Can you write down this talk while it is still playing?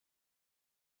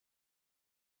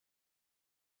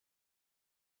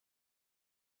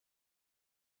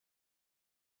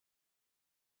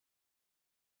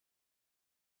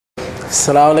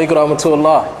Assalamu alaikum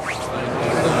warahmatullah.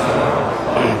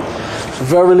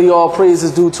 Verily all praise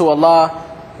is due to Allah.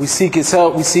 We seek His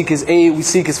help, we seek His aid, we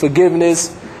seek His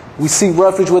forgiveness. We seek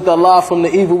refuge with Allah from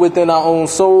the evil within our own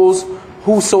souls.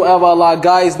 Whosoever Allah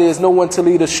guides, there is no one to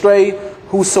lead astray.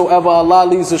 Whosoever Allah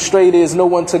leads astray, there is no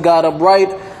one to guide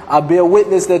upright. I bear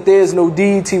witness that there is no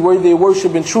deity worthy of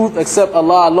worship in truth except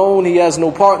Allah alone. He has no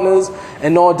partners,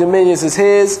 and all dominions is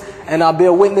His. And I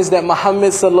bear witness that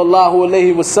Muhammad sallallahu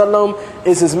alaihi wasallam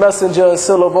is His messenger and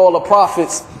seal of all the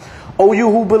prophets. O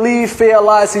you who believe, fear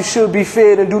Allah as He should be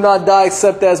feared, and do not die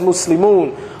except as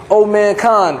Muslimun. O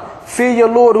mankind, fear your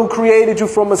Lord who created you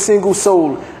from a single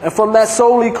soul, and from that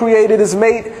soul He created His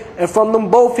mate, and from them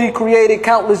both He created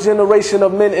countless generations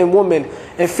of men and women.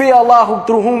 And fear Allah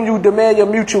through whom you demand your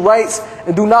mutual rights,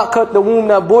 and do not cut the womb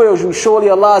that boils you. Surely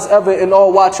Allah is ever and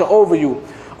all watcher over you.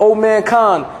 O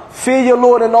mankind, fear your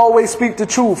Lord and always speak the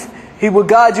truth. He will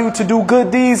guide you to do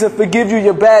good deeds and forgive you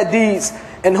your bad deeds.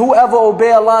 And whoever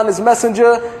obey Allah and His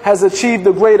messenger has achieved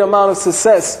a great amount of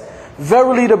success.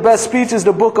 Verily the best speech is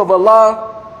the book of Allah.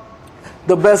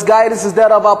 The best guidance is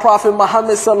that of our Prophet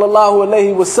Muhammad sallallahu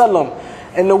alaihi wasallam.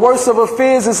 And the worst of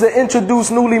affairs is to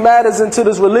introduce newly matters into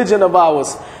this religion of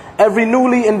ours. Every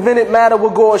newly invented matter will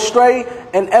go astray,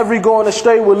 and every going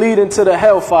astray will lead into the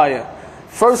hellfire.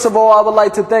 First of all, I would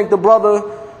like to thank the brother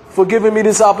for giving me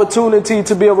this opportunity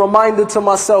to be a reminder to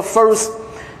myself first.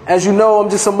 As you know, I'm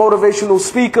just a motivational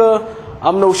speaker.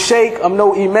 I'm no sheikh, I'm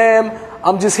no imam.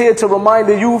 I'm just here to remind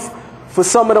the youth for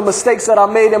some of the mistakes that I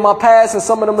made in my past and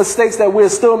some of the mistakes that we're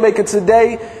still making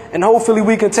today. And hopefully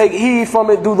we can take heed from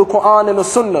it through the Quran and the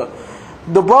Sunnah.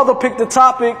 The brother picked the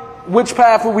topic, which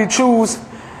path would we choose?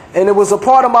 And it was a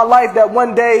part of my life that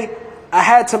one day I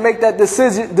had to make that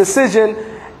decision,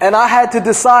 and I had to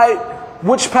decide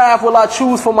which path will I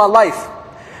choose for my life.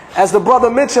 As the brother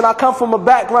mentioned, I come from a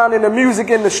background in the music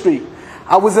industry.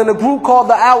 I was in a group called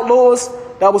The Outlaws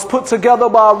that was put together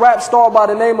by a rap star by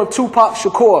the name of Tupac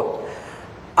Shakur.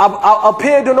 I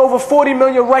appeared in over 40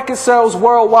 million record sales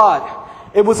worldwide.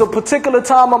 It was a particular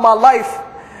time of my life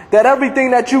that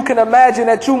everything that you can imagine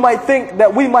that you might think,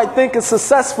 that we might think is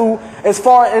successful as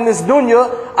far in this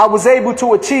dunya, I was able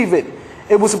to achieve it.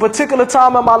 It was a particular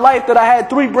time in my life that I had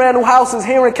 3 brand new houses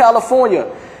here in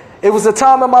California. It was a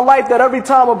time in my life that every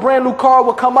time a brand new car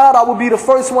would come out, I would be the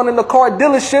first one in the car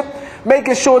dealership,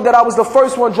 making sure that I was the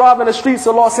first one driving the streets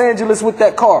of Los Angeles with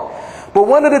that car. But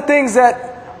one of the things that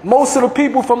most of the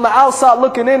people from the outside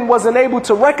looking in wasn't able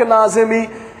to recognize in me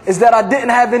is that I didn't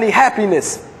have any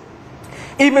happiness.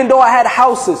 Even though I had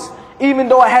houses, even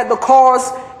though I had the cars,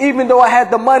 even though I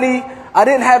had the money, I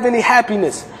didn't have any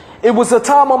happiness. It was a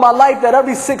time of my life that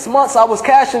every 6 months I was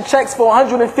cashing checks for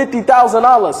 $150,000,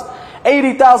 $80,000,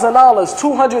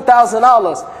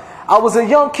 $200,000. I was a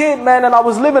young kid, man, and I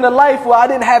was living a life where I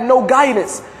didn't have no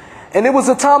guidance. And it was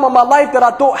a time of my life that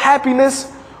I thought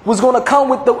happiness was going to come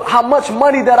with how much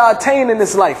money that I attained in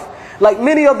this life. Like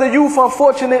many of the youth,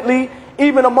 unfortunately,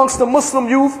 even amongst the Muslim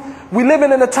youth, we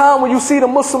living in a time where you see the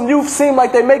Muslim youth seem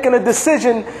like they're making a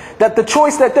decision that the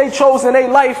choice that they chose in their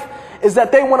life is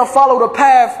that they want to follow the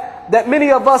path that many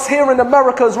of us here in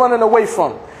America is running away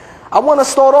from. I want to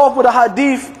start off with a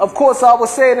hadith. Of course, I will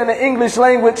say it in the English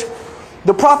language.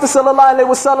 The Prophet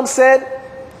ﷺ said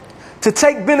to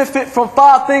take benefit from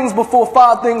 5 things before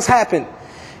 5 things happen.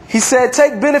 He said,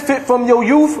 take benefit from your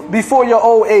youth before your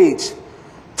old age.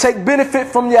 Take benefit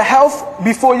from your health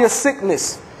before your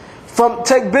sickness.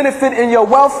 Take benefit in your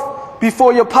wealth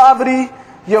before your poverty,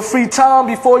 your free time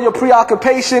before your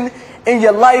preoccupation, in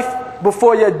your life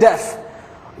before your death.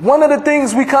 One of the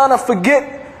things we kind of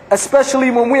forget, especially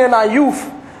when we're in our youth,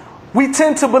 we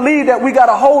tend to believe that we got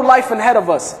a whole life ahead of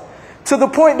us. To the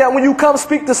point that when you come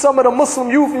speak to some of the Muslim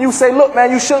youth and you say, look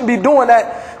man, you shouldn't be doing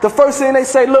that, the first thing they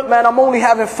say, look man, I'm only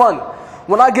having fun.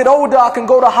 When I get older, I can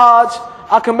go to Hajj,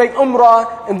 I can make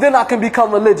Umrah, and then I can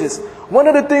become religious. One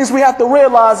of the things we have to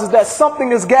realize is that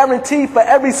something is guaranteed for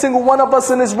every single one of us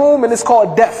in this room, and it's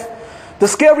called death. The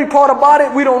scary part about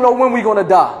it, we don't know when we're going to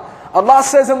die. Allah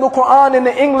says in the Quran, in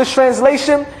the English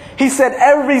translation, He said,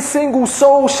 every single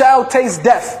soul shall taste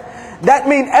death. That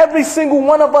means every single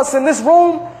one of us in this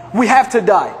room, we have to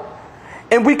die.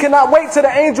 And we cannot wait till the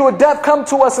angel of death come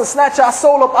to us and snatch our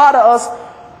soul up out of us,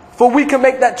 for we can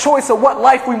make that choice of what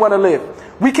life we want to live.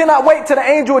 We cannot wait till the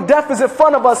angel of death is in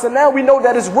front of us, and now we know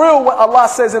that it's real what Allah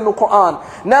says in the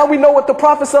Quran. Now we know what the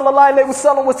Prophet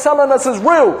ﷺ was telling us is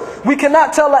real. We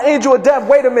cannot tell the angel of death,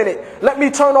 wait a minute, let me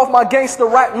turn off my gangster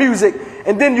rap music,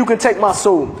 and then you can take my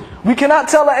soul. We cannot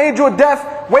tell the angel of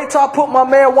death, wait till I put my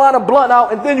marijuana blunt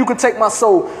out, and then you can take my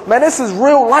soul. Man, this is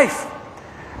real life.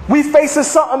 We facing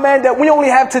something, man, that we only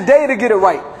have today to get it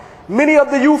right. Many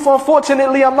of the youth,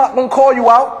 unfortunately, I'm not going to call you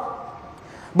out,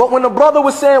 but when the brother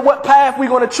was saying what path we're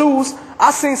going to choose,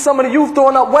 I seen some of the youth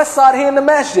throwing up West Side here in the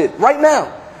masjid right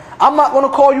now. I'm not going to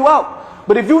call you out,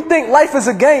 but if you think life is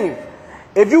a game,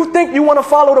 if you think you want to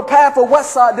follow the path of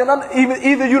West Side, then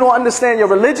either you don't understand your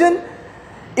religion,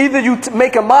 either you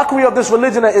make a mockery of this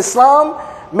religion of Islam,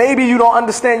 maybe you don't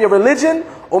understand your religion,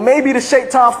 or maybe the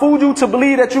shaitan fooled you to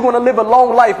believe that you're going to live a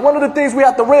long life. One of the things we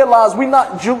have to realize, we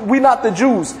not the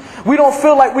Jews. We don't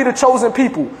feel like we're the chosen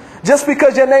people. Just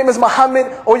because your name is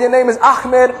Muhammad or your name is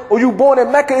Ahmed or you born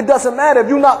in Mecca, it doesn't matter. If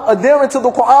you're not adhering to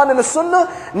the Quran and the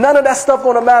Sunnah, none of that stuff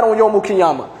going to matter on Yawm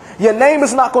al-Qiyamah. Your name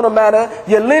is not going to matter.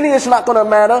 Your lineage is not going to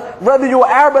matter. Whether you're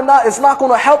Arab or not, it's not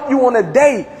going to help you on a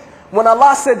day when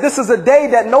Allah said this is a day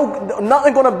that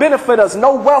nothing going to benefit us.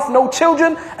 No wealth, no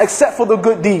children, except for the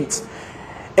good deeds.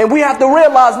 And we have to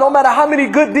realize no matter how many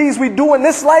good deeds we do in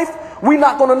this life, we're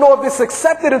not going to know if it's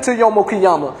accepted until Yawm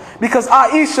al-Qiyamah. Because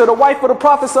Aisha, the wife of the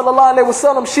Prophet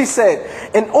ﷺ, she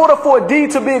said, in order for a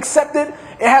deed to be accepted,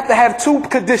 it have to have two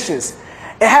conditions.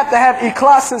 It have to have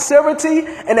ikhlas, sincerity,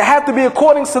 and it have to be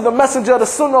according to the messenger, the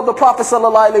sunnah of the Prophet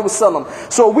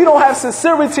ﷺ. So if we don't have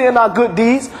sincerity in our good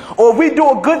deeds, or we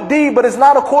do a good deed but it's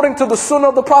not according to the sunnah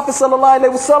of the Prophet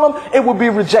ﷺ, it will be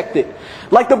rejected.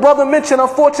 Like the brother mentioned,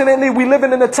 unfortunately, we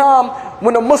living in a time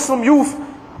when the Muslim youth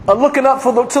are looking up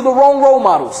to the wrong role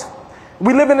models.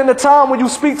 We living in a time when you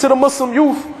speak to the Muslim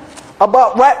youth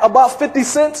about rap, about 50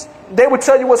 cents, they would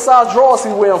tell you what size drawers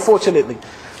he wear, unfortunately.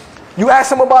 You ask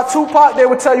them about Tupac, they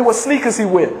would tell you what sneakers he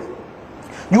wear.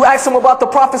 You ask them about the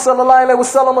Prophet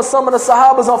ﷺ or some of the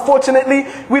Sahabas, unfortunately,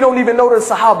 we don't even know the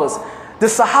Sahabas. The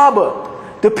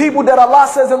Sahaba, the people that Allah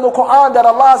says in the Quran that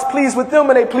Allah is pleased with them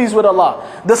and they pleased with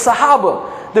Allah. The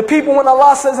Sahaba, the people when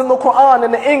Allah says in the Quran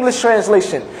in the English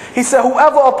translation, He said,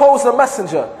 whoever opposes the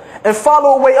messenger and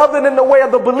follow a way other than the way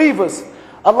of the believers,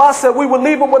 Allah said we will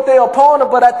leave them what they are upon,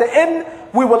 but at the end,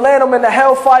 we will land them in the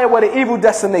hellfire with an evil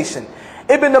destination.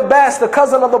 Ibn Abbas, the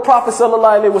cousin of the Prophet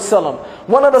ﷺ,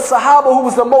 one of the Sahaba who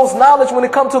was the most knowledge when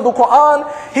it comes to the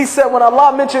Quran, he said when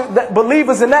Allah mentioned that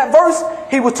believers in that verse,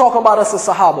 He was talking about us as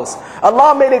Sahabas.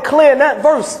 Allah made it clear in that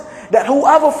verse that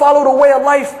whoever followed the way of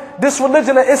life, this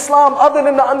religion of Islam, other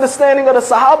than the understanding of the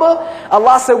Sahaba,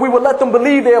 Allah said we will let them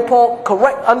believe they upon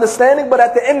correct understanding, but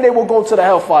at the end they will go to the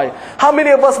hellfire. How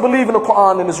many of us believe in the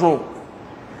Quran in this room?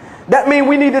 That means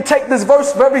we need to take this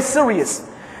verse very serious.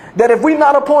 That if we're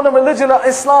not upon the religion of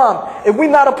Islam, if we're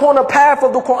not upon the path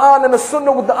of the Quran and the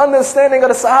Sunnah with the understanding of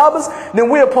the Sahabas, then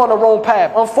we're upon the wrong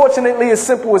path. Unfortunately, it's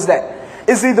simple as that.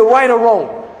 It's either right or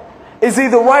wrong. It's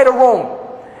either right or wrong.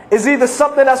 It's either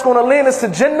something that's going to lead us to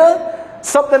Jannah,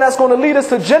 something that's going to lead us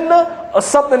to Jannah, or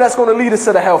something that's going to lead us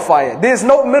to the hellfire. There's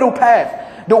no middle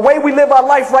path. The way we live our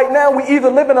life right now, we either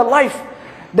live in a life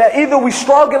that either we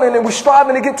struggling and we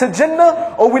striving to get to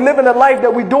Jannah, or we live in a life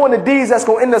that we doing the deeds that's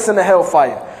going to end us in the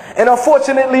hellfire. And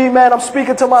unfortunately, man, I'm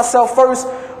speaking to myself first.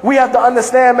 We have to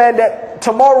understand, man, that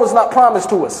tomorrow is not promised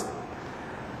to us.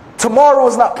 Tomorrow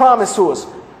is not promised to us.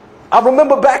 I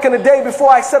remember back in the day before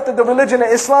I accepted the religion of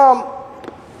Islam,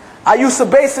 I used to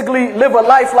basically live a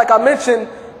life, like I mentioned,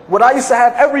 where I used to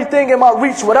have everything in my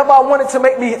reach. Whatever I wanted to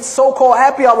make me so-called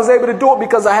happy, I was able to do it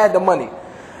because I had the money.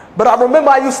 But I remember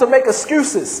I used to make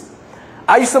excuses.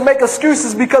 I used to make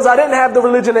excuses because I didn't have the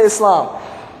religion of Islam.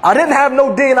 I didn't have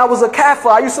no deen. I was a kafir.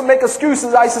 I used to make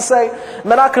excuses. I used to say,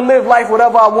 man, I can live life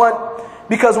whatever I want,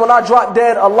 because when I drop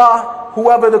dead, Allah,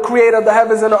 whoever the creator of the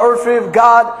heavens and the earth is,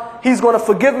 God, He's going to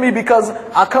forgive me because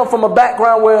I come from a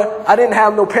background where I didn't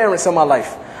have no parents in my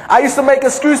life. I used to make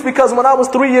excuse because when I was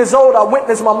 3 years old, I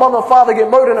witnessed my mother and father get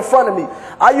murdered in front of me.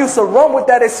 I used to run with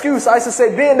that excuse. I used to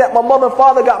say, being that my mother and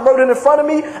father got murdered in front of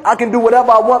me, I can do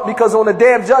whatever I want because on the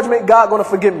day of judgment, God going to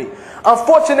forgive me.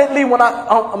 Unfortunately, when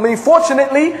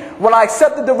I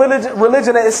accepted the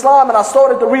religion of Islam and I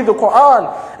started to read the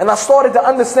Quran and I started to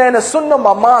understand the Sunnah,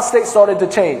 my mind state started to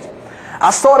change.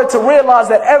 I started to realize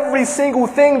that every single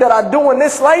thing that I do in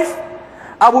this life,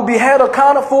 I will be held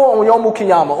accountable for on Yawm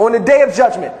al-Qiyamah, on the day of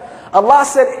judgment. Allah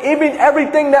said, even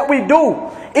everything that we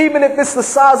do, even if it's the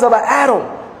size of an atom,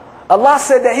 Allah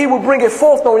said that He will bring it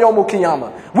forth on Yawm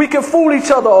al-Qiyamah. We can fool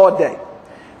each other all day.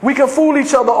 We can fool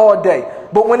each other all day.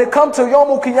 But when it comes to Yawm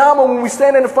al-Qiyamah, when we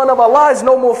stand in front of Allah, it's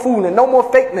no more fooling, no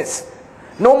more fakeness,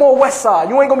 no more West Side.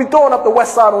 You ain't going to be throwing up the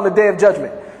West Side on the day of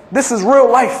judgment. This is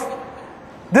real life.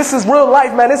 This is real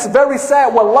life, man. It's very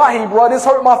sad. Wallahi, bro. This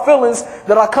hurt my feelings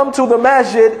that I come to the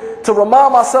masjid to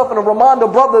remind myself and to remind the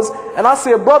brothers, and I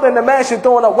see a brother in the masjid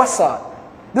throwing up West Side.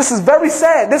 This is very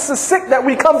sad. This is sick that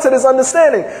we come to this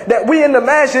understanding that we in the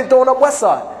masjid throwing up West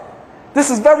Side. This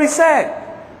is very sad.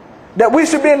 That we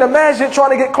should be in the masjid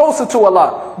trying to get closer to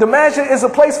Allah. The masjid is a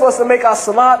place for us to make our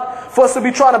salat, for us to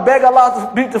be trying to beg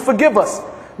Allah to forgive us.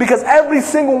 Because every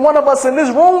single one of us in this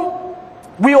room,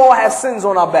 we all have sins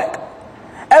on our back.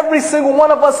 Every single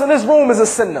one of us in this room is a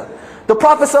sinner. The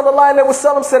Prophet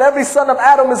ﷺ said every son of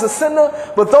Adam is a sinner,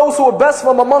 but those who are best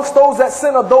from amongst those that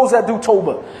sin are those that do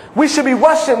tawbah. We should be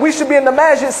rushing. We should be in the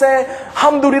masjid saying,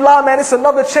 alhamdulillah, man, it's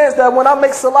another chance that when I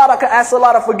make salat, I can ask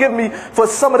Allah to forgive me for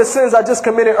some of the sins I just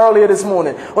committed earlier this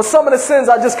morning, or some of the sins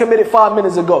I just committed 5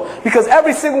 minutes ago. Because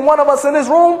every single one of us in this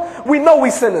room, we know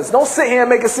we sinners. Don't sit here and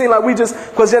make it seem like we just,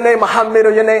 because your name Muhammad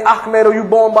or your name Ahmed or you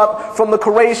born from the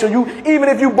Quraysh, or you, even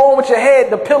if you born with your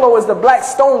head, the pillow is the black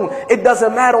stone, it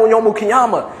doesn't matter on Yawm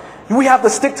Qiyamah. We have to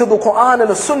stick to the Quran and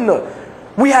the Sunnah.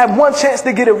 We have one chance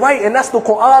to get it right, and that's the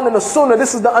Quran and the Sunnah.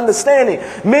 This is the understanding.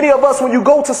 Many of us, when you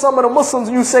go to some of the Muslims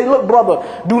and you say, look brother,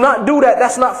 do not do that,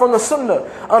 that's not from the Sunnah.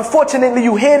 Unfortunately,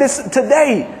 you hear this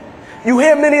today. You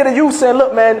hear many of the youth saying,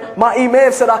 look man, my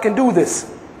imam said I can do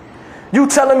this. You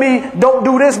telling me don't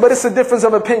do this, but it's a difference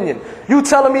of opinion. You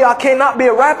telling me I cannot be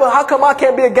a rapper? How come I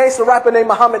can't be a gangster rapper named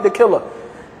Muhammad the Killer?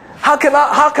 How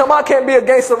come I can't be a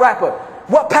gangster rapper?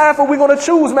 What path are we going to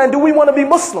choose, man? Do we want to be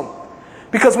Muslim?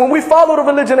 Because when we follow the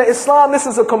religion of Islam, this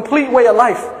is a complete way of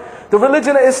life. The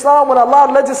religion of Islam, when Allah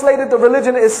legislated the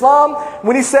religion of Islam,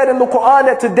 when He said in the Quran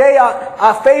that today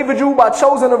I favored you by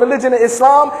choosing the religion of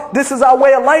Islam, this is our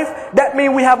way of life, that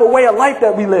means we have a way of life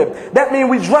that we live. That means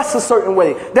we dress a certain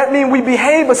way. That means we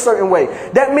behave a certain way.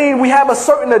 That means we have a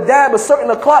certain adab, a certain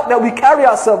akhlaq that we carry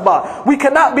ourselves by. We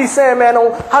cannot be saying, man,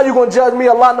 oh, how you going to judge me?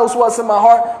 Allah knows what's in my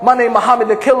heart. My name Muhammad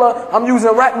the Killer. I'm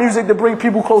using rap music to bring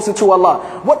people closer to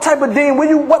Allah. What type of deen,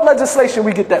 what legislation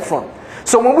we get that from?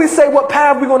 So when we say what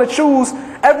path we're going to choose,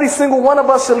 every single one of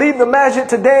us should leave the masjid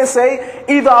today and say,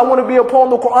 either I want to be upon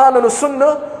the Quran and the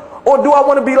Sunnah, or do I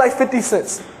want to be like 50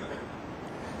 cents?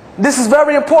 This is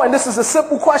very important. This is a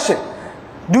simple question.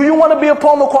 Do you want to be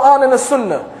upon the Quran and the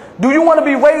Sunnah? Do you want to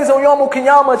be raised on Yawm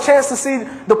Qiyamah, a chance to see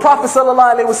the Prophet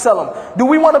ﷺ? Do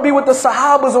we want to be with the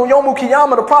Sahabas on Yawm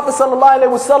Qiyamah? The Prophet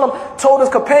ﷺ told his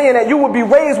companion that you would be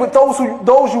raised with those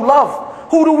you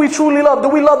love. Who do we truly love? Do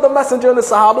we love the Messenger and the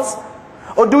Sahabas?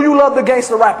 Or do you love the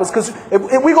gangster rappers? Because if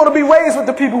we're going to be raised with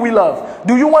the people we love,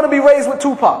 do you want to be raised with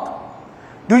Tupac?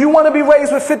 Do you want to be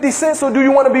raised with 50 Cent, or do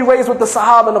you want to be raised with the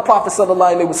Sahaba and the Prophet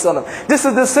ﷺ? This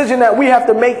is a decision that we have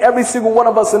to make, every single one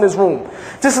of us in this room.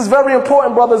 This is very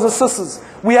important, brothers and sisters.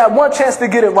 We have one chance to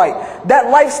get it right. That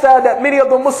lifestyle that many of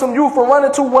the Muslim youth are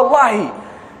running to, wallahi,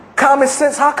 common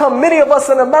sense, how come many of us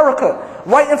in America,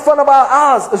 right in front of our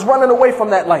eyes, is running away from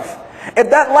that life?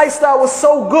 If that lifestyle was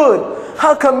so good,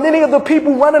 how come many of the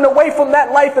people running away from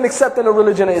that life and accepting the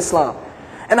religion of Islam?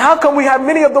 And how come we have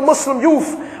many of the Muslim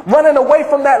youth running away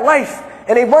from that life,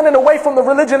 and they running away from the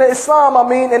religion of Islam,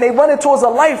 and they running towards a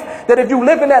life that if you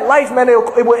live in that life, man,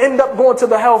 it will end up going to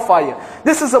the hellfire.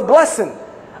 This is a blessing,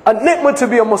 a ni'mah to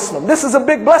be a Muslim. This is a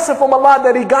big blessing from Allah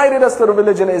that He guided us to the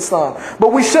religion of Islam.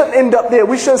 But we shouldn't end up there.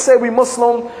 We shouldn't say we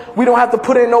Muslim, we don't have to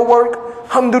put in no work.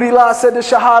 Alhamdulillah, I said the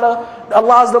Shahada,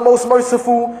 Allah is the most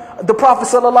merciful. The Prophet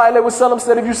ﷺ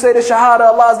said if you say the Shahada,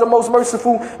 Allah is the most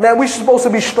merciful. Man, we're supposed to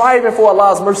be striving for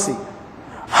Allah's mercy.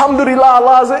 Alhamdulillah,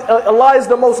 Allah is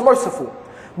the most merciful.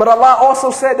 But Allah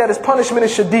also said that His punishment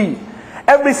is shadeed.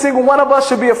 Every single one of us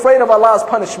should be afraid of Allah's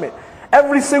punishment.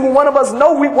 Every single one of us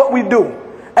know what we do.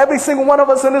 Every single one of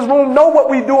us in this room know what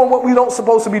we do and what we don't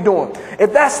supposed to be doing.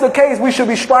 If that's the case, we should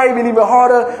be striving even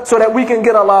harder so that we can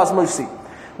get Allah's mercy.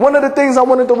 One of the things I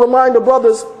wanted to remind the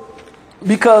brothers,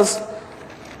 because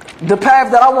the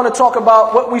path that I want to talk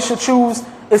about, what we should choose,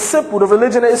 is simple. The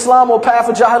religion of Islam or path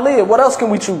of Jahiliyyah. What else can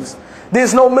we choose?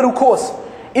 There's no middle course.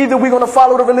 Either we're going to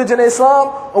follow the religion of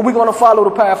Islam or we're going to follow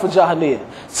the path of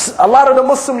Jahiliyyah. A lot of the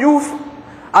Muslim youth,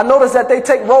 I notice that they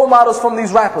take role models from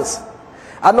these rappers.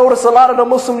 I notice a lot of the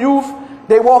Muslim youth,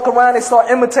 they walk around, they start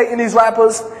imitating these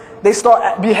rappers. They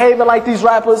start behaving like these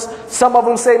rappers. Some of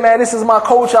them say, man, this is my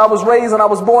culture. I was raised and I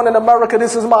was born in America.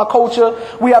 This is my culture.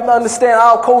 We have to understand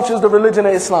our culture is the religion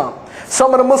of Islam.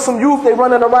 Some of the Muslim youth, they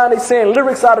running around, they saying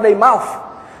lyrics out of their mouth.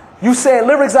 You saying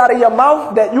lyrics out of your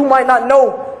mouth that you might not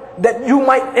know, that you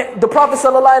might, the Prophet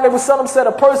ﷺ said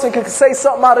a person can say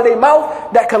something out of their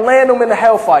mouth that can land them in the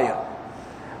hellfire.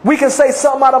 We can say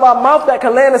something out of our mouth that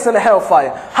can land us in the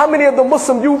hellfire. How many of the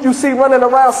Muslim youth you see running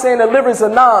around saying the lyrics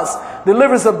of Nas, the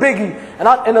lyrics of Biggie,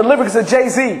 and the lyrics of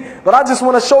Jay-Z? But I just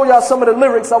want to show y'all some of the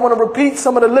lyrics. I want to repeat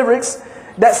some of the lyrics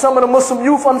that some of the Muslim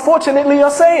youth unfortunately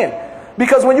are saying.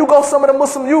 Because when you go some of the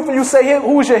Muslim youth and you say,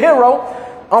 who is your hero?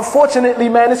 Unfortunately,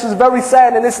 man, this is very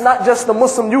sad, and it's not just the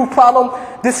Muslim youth problem.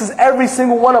 This is every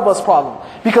single one of us problem.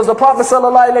 Because the Prophet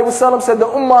ﷺ said the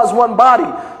ummah is one body.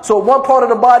 So one part of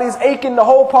the body is aching, the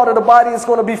whole part of the body is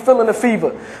going to be feeling the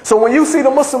fever. So when you see the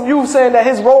Muslim youth saying that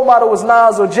his role model was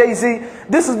Nas or Jay-Z,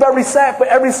 this is very sad for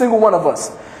every single one of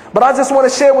us. But I just want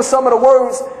to share with some of the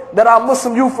words that our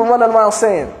Muslim youth are running around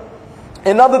saying.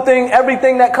 Another thing,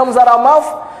 everything that comes out our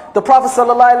mouth, the Prophet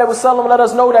ﷺ let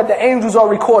us know that the angels are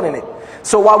recording it.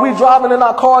 So while we driving in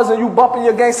our cars and you bumping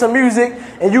your gangster music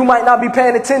and you might not be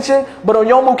paying attention, but on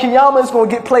Yawmul Qiyamah it's going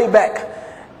to get played back.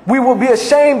 We will be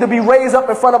ashamed to be raised up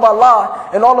in front of Allah,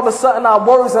 and all of a sudden our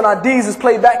words and our deeds is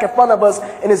played back in front of us,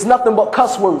 and it's nothing but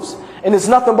cuss words, and it's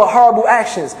nothing but horrible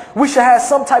actions. We should have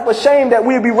some type of shame that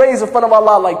we'll be raised in front of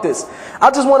Allah like this.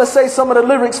 I just want to say some of the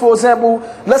lyrics, for example.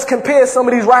 Let's compare some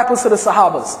of these rappers to the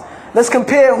Sahabas. Let's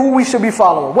compare who we should be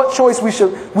following, what choice we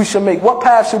should make, what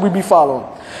path should we be following.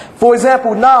 For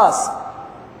example, Nas,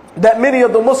 that many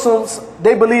of the Muslims,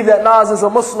 they believe that Nas is a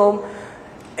Muslim,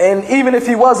 and even if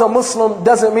he was a Muslim,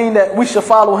 doesn't mean that we should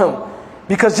follow him.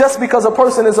 Because just because a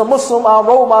person is a Muslim, our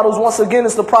role models once again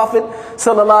is the Prophet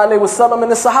ﷺ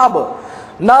and the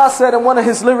Sahaba. Nas said in one of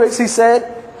his lyrics, he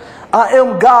said, I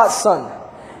am God's son,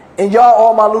 and y'all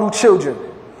are my little children.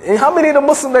 And how many of the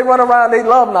Muslims they run around, they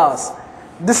love Nas?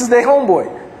 This is their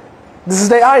homeboy. This is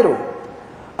their idol.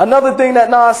 Another thing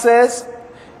that Nas says,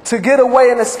 to get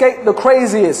away and escape the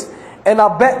craziest, and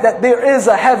I bet that there is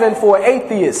a heaven for an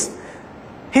atheist.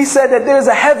 He said that there is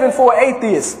a heaven for an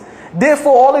atheist.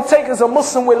 Therefore, all it takes is a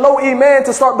Muslim with low iman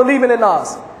to start believing in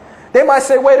Nas. They might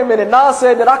say, wait a minute, Nas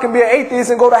said that I can be an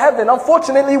atheist and go to heaven.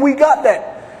 Unfortunately, we got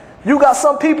that. You got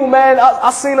some people, man.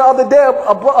 I seen the other day,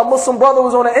 a Muslim brother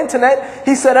was on the internet.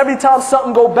 He said every time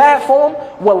something go bad for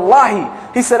him, wallahi.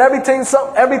 He said every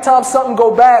time something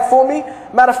go bad for me,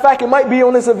 matter of fact, it might be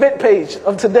on this event page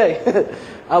of today.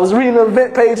 I was reading the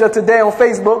event page of today on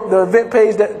Facebook, the event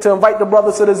page to invite the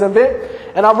brothers to this event.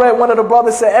 And I read one of the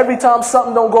brothers said, every time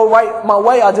something don't go right my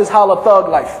way, I just holler thug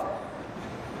life.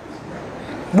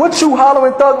 What you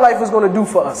hollering thug life is going to do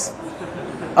for us?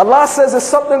 Allah says if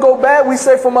something go bad, we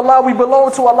say from Allah we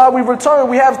belong, to Allah we return.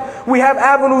 We have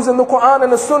avenues in the Quran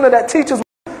and the Sunnah that teach us.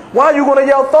 Why are you going to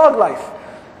yell thug life?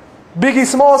 Biggie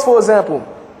Smalls, for example,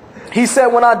 he said,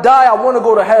 when I die, I want to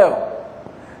go to hell.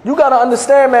 You got to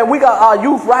understand, man, we got our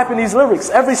youth rapping these lyrics.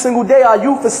 Every single day our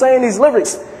youth is saying these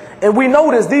lyrics. And we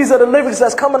notice these are the lyrics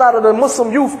that's coming out of the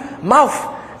Muslim youth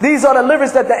mouth. These are the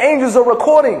lyrics that the angels are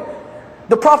recording.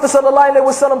 The Prophet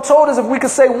ﷺ told us if we could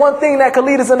say one thing that could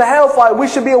lead us into hellfire, we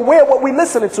should be aware of what we're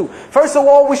listening to. First of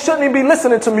all, we shouldn't even be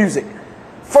listening to music.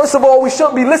 First of all, we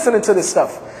shouldn't be listening to this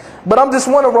stuff. But I'm just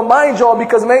want to remind y'all,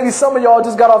 because maybe some of y'all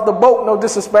just got off the boat, no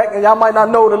disrespect, and y'all might not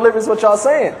know the lyrics what y'all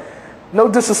saying. No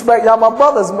disrespect, y'all my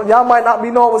brothers. Y'all might not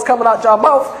be knowing what's coming out y'all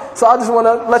mouth, so I just want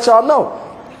to let y'all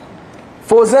know.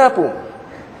 For example,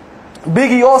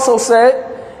 Biggie also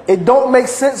said, it don't make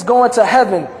sense going to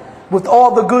heaven with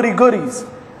all the goodies.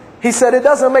 He said it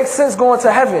doesn't make sense going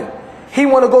to heaven. He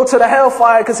want to go to the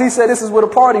hellfire because he said this is where the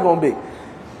party going to be.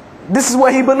 This is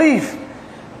what he believed.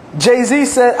 Jay-Z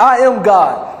said, I am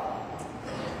God.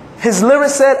 His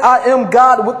lyrics said, I am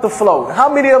God with the flow.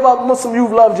 How many of our Muslim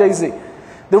youth love Jay-Z?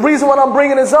 The reason why I'm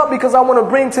bringing this up, because I want to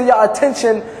bring to your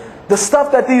attention the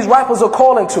stuff that these rappers are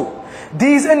calling to.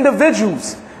 These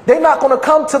individuals, they're not going to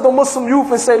come to the Muslim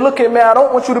youth and say, look at man, I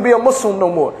don't want you to be a Muslim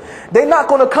no more. They're not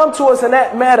going to come to us in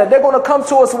that matter. They're going to come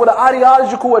to us with an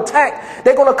ideological attack.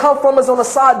 They're going to come from us on the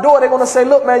side door. They're going to say,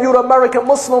 look man, you're the American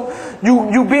Muslim.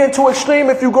 You being too extreme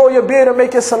if you grow your beard and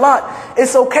make your salat.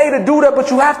 It's okay to do that, but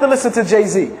you have to listen to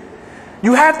Jay-Z.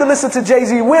 You have to listen to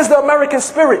Jay-Z. Where's the American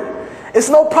spirit? It's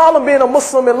no problem being a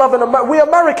Muslim and loving America. We're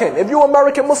American. If you're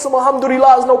American Muslim,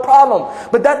 alhamdulillah, it's no problem.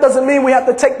 But that doesn't mean we have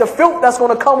to take the filth that's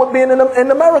going to come with being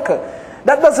in America.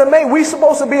 That doesn't mean we're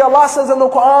supposed to be, Allah says in the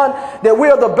Quran, that we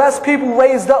are the best people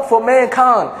raised up for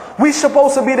mankind. We're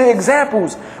supposed to be the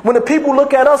examples. When the people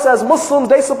look at us as Muslims,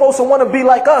 they're supposed to want to be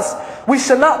like us. We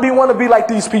should not want to be like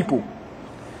these people.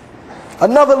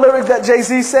 Another lyric that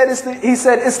Jay-Z said, he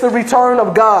said, it's the return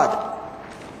of God.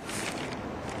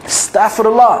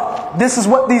 Astaghfirullah. This is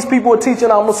what these people are teaching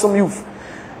our Muslim youth.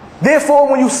 Therefore,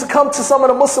 when you come to some of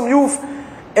the Muslim youth,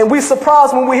 and we're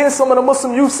surprised when we hear some of the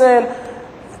Muslim youth saying,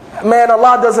 man,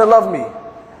 Allah doesn't love me,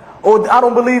 or I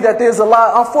don't believe that there's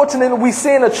Allah. Unfortunately, we're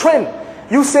seeing a trend.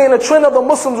 You're seeing a trend of the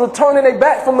Muslims returning their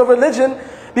back from the religion,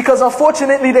 because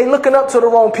unfortunately they're looking up to the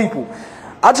wrong people.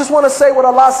 I just want to say what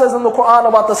Allah says in the Quran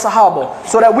about the Sahaba,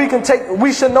 so that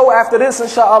we should know after this,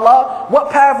 inshallah,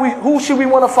 what path who should we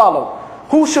want to follow?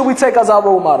 Who should we take as our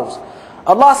role models?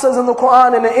 Allah says in the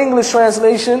Quran, in the English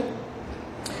translation,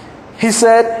 He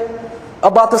said,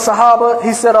 about the Sahaba.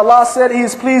 He said, Allah said He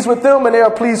is pleased with them and they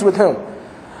are pleased with Him.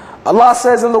 Allah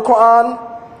says in the Quran,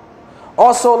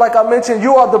 also, like I mentioned,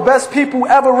 you are the best people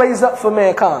ever raised up for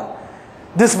mankind.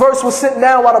 This verse was sent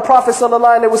down while the Prophet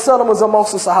ﷺ was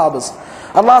amongst the Sahabas.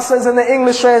 Allah says in the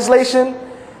English translation,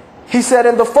 He said,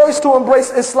 and the first to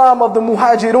embrace Islam of the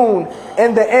Muhajirun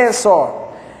and the Ansar,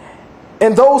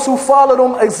 and those who follow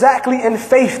them exactly in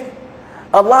faith.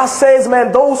 Allah says,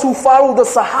 man, those who follow the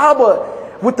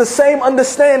Sahaba with the same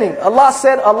understanding. Allah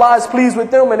said, Allah is pleased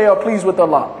with them and they are pleased with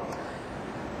Allah.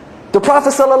 The Prophet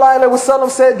ﷺ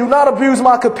said, do not abuse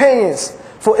my companions.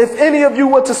 For if any of you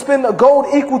were to spend a gold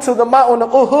equal to the mountain of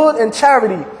Uhud in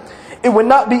charity, it would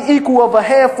not be equal of a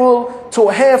handful to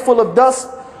a handful of dust,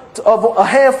 of a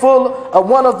handful of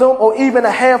one of them, or even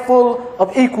a handful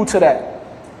of equal to that.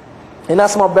 And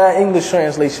that's my bad English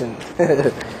translation.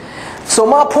 So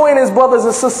my point is, brothers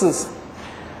and sisters,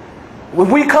 when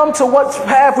we come to what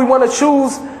path we want to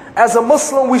choose, as a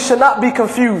Muslim, we should not be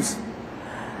confused.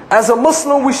 As a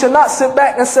Muslim, we should not sit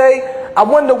back and say, I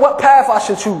wonder what path I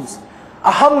should choose.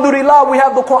 Alhamdulillah, we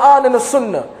have the Quran and the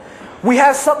Sunnah. We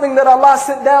have something that Allah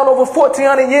sent down over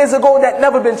 1400 years ago that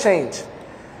never been changed.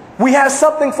 We have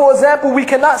something, for example, we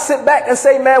cannot sit back and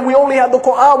say, man, we only have the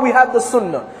Quran, we have the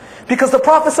Sunnah. Because the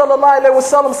Prophet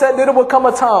ﷺ said that there will come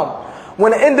a time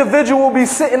when an individual will be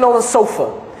sitting on a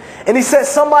sofa. And he said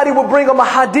somebody will bring him a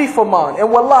hadith of mine.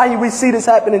 And wallahi, we see this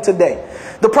happening today.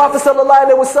 The Prophet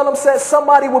ﷺ said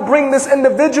somebody will bring this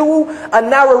individual a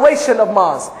narration of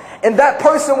mine. And that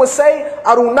person would say,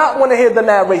 I do not want to hear the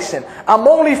narration. I'm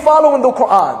only following the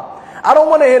Quran. I don't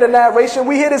want to hear the narration.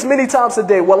 We hear this many times a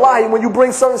day. Wallahi, when you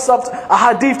bring certain stuff, a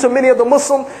hadith to many of the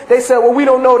Muslims, they say, well, we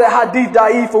don't know that hadith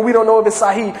da'if, or we don't know if it's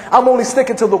sahih. I'm only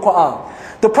sticking to the Quran.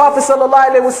 The Prophet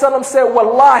ﷺ said,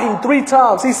 wallahi, 3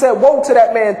 times. He said, woe to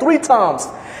that man 3 times.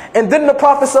 And then the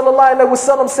Prophet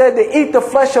ﷺ said to eat the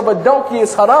flesh of a donkey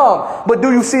is haram. But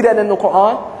do you see that in the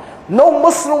Quran? No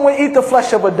Muslim will eat the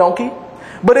flesh of a donkey.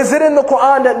 But is it in the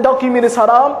Quran that donkey meat is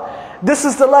haram? This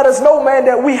is to let us know, man,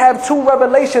 that we have 2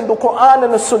 revelations, the Quran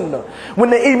and the Sunnah. When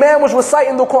the Imam was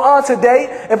reciting the Quran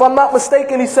today, if I'm not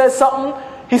mistaken, he said something.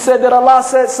 He said that Allah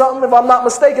said something, if I'm not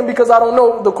mistaken, because I don't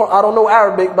know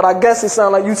Arabic, but I guess it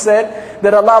sounded like you said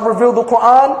that Allah revealed the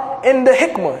Quran in the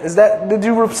hikmah. Did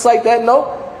you recite that?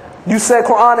 No? You said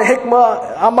Quran and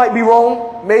hikmah. I might be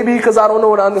wrong, maybe because I don't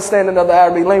know the understanding of the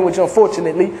Arabic language,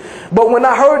 unfortunately. But when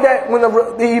I heard that, when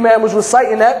the Imam was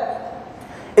reciting that,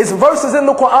 it's verses in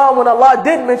the Quran when Allah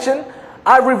did mention,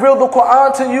 I revealed the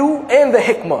Quran to you and the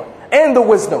hikmah and the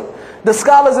wisdom. The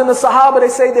scholars in the Sahaba, they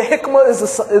say the hikmah is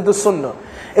the Sunnah.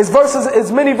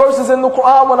 It's many verses in the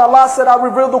Quran when Allah said, I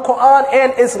revealed the Quran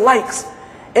and its likes.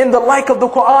 And the like of the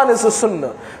Quran is the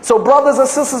Sunnah. So brothers and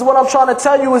sisters, what I'm trying to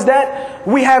tell you is that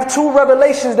we have 2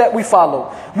 revelations that we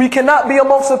follow. We cannot be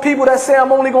amongst the people that say,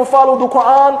 I'm only going to follow the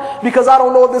Quran because I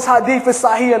don't know if this hadith is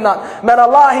sahih or not. Man,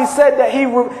 Allah, He said that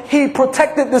He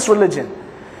protected this religion.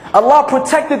 Allah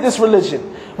protected this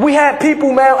religion. We had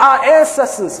people, man, our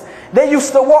ancestors, they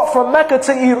used to walk from Mecca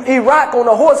to Iraq on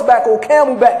a horseback or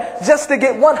camelback just to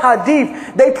get one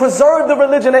hadith. They preserved the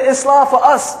religion of Islam for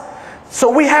us. So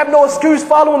we have no excuse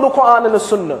following the Quran and the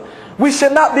Sunnah. We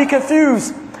should not be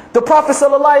confused. The Prophet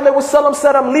ﷺ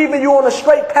said, I'm leaving you on a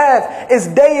straight path. Its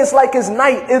day is like its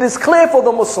night. It is clear for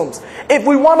the Muslims. If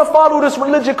we want to follow this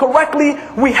religion correctly,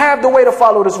 we have the way to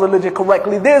follow this religion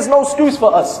correctly. There's no excuse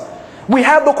for us. We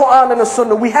have the Quran and the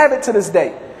Sunnah. We have it to this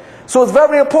day. So it's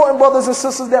very important, brothers and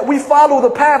sisters, that we follow the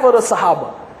path of the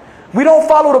Sahaba. We don't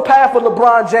follow the path of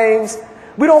LeBron James.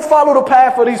 We don't follow the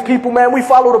path of these people, man. We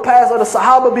follow the path of the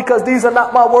Sahaba because these are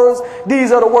not my words.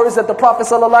 These are the words that the Prophet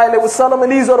ﷺ,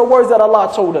 and these are the words that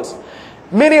Allah told us.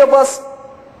 Many of us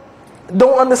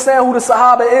don't understand who the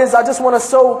Sahaba is. I just want to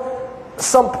show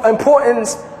some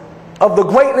importance of the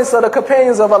greatness of the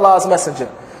companions of Allah's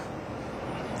Messenger.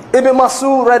 Ibn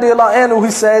Mas'ud radiallahu anhu,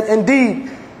 he said,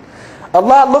 indeed,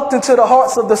 Allah looked into the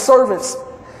hearts of the servants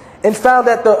and found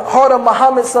that the heart of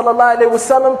Muhammad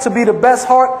ﷺ to be the best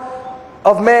heart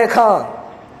of mankind.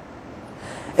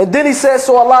 And then he said,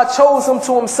 so Allah chose him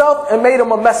to Himself and made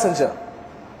him a messenger.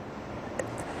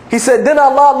 He said, then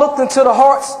Allah looked into the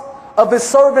hearts of His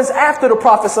servants after the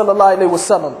Prophet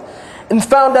ﷺ and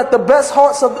found that the best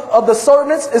hearts of the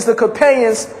servants is the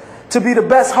companions to be the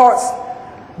best hearts,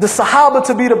 the Sahaba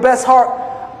to be the best heart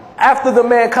after the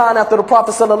mankind, after the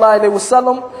Prophet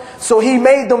ﷺ. So He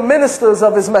made them ministers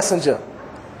of His messenger.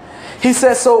 He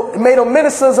said, so made them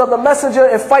ministers of the messenger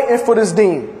and fighting for this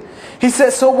deen. He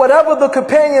said, so whatever the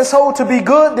companions hold to be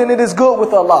good, then it is good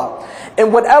with Allah.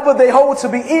 And whatever they hold to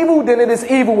be evil, then it is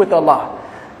evil with Allah.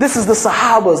 This is the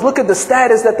Sahabas. Look at the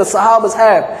status that the Sahabas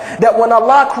have. That when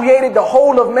Allah created the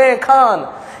whole of mankind,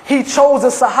 He chose the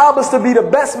Sahabas to be the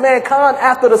best mankind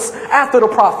after the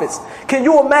prophets. Can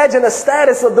you imagine the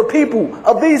status of the people,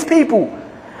 of these people?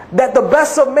 That the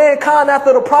best of mankind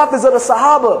after the prophets are the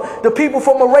Sahaba. The people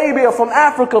from Arabia, from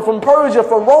Africa, from Persia,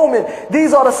 from Roman.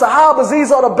 These are the Sahabas.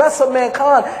 These are the best of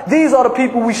mankind. These are the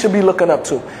people we should be looking up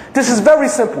to. This is very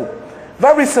simple.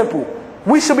 Very simple.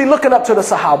 We should be looking up to the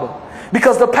Sahaba.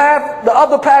 Because the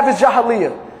other path is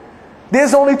Jahiliyyah.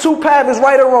 There's only two paths,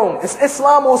 right or wrong. It's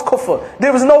Islam or it's Kufr.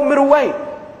 There is no middle way.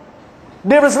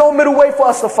 There is no middle way for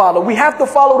us to follow. We have to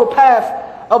follow the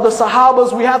path of the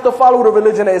Sahabas. We have to follow the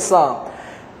religion of Islam.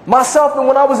 Myself, and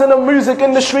when I was in the music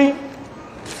industry,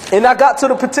 and I got to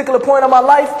the particular point of my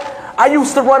life, I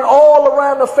used to run all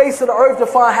around the face of the earth to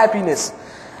find happiness.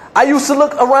 I used to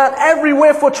look around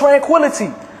everywhere for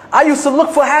tranquility. I used to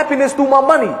look for happiness through my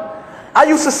money. I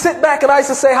used to sit back and I used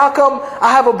to say, how come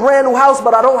I have a brand new house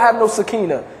but I don't have no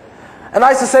sakina? And I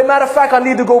used to say, matter of fact, I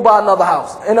need to go buy another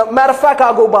house. And matter of fact,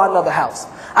 I'll go buy another house.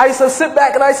 I used to sit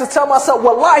back and I used to tell myself,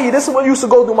 wallahi, this is what used to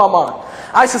go through my mind.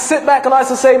 I used to sit back and I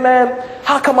used to say, man,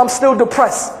 how come I'm still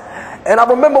depressed? And I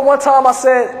remember one time I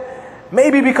said,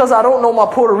 maybe because I don't know my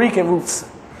Puerto Rican roots.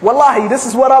 Wallahi, this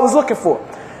is what I was looking for.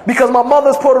 Because my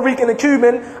mother's Puerto Rican and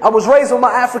Cuban, I was raised on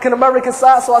my African American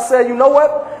side, so I said, you know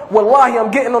what? Wallahi, I'm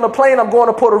getting on a plane, I'm going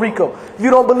to Puerto Rico. If you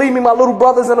don't believe me, my little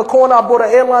brother's in the corner. I bought an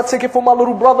airline ticket for my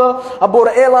little brother. I bought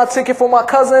an airline ticket for my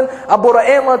cousin. I bought an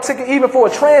airline ticket even for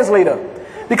a translator.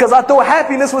 Because I thought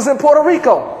happiness was in Puerto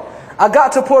Rico. I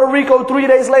got to Puerto Rico, 3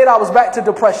 days later, I was back to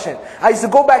depression. I used to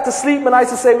go back to sleep and I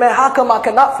used to say, man, how come I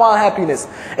cannot find happiness?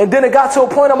 And then it got to a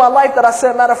point in my life that I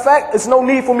said, matter of fact, it's no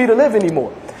need for me to live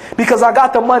anymore. Because I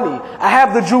got the money, I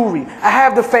have the jewelry, I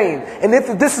have the fame. And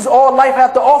if this is all life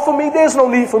have to offer me, there's no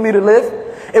need for me to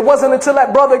live. It wasn't until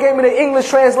that brother gave me the English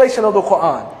translation of the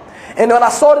Quran. And when I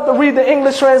started to read the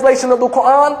English translation of the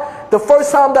Quran, the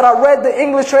first time that I read the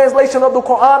English translation of the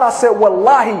Quran, I said,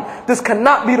 wallahi, this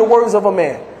cannot be the words of a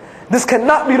man. This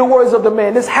cannot be the words of the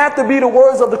man. This have to be the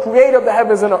words of the creator of the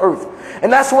heavens and the earth.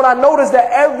 And that's when I noticed that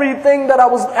every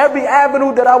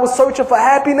avenue that I was searching for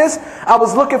happiness, I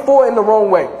was looking for it in the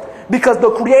wrong way. Because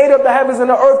the creator of the heavens and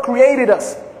the earth created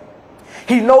us.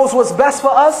 He knows what's best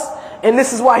for us. And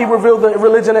this is why He revealed the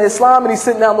religion of Islam, and He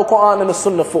sent down the Quran and the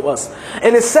Sunnah for us.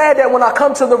 And it's sad that when I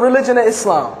come to the religion of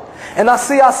Islam, and I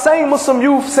see our same Muslim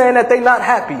youth saying that they're not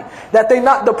happy, that they're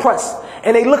not depressed,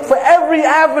 and they look for every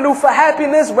avenue for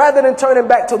happiness rather than turning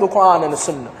back to the Quran and the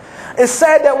Sunnah. It's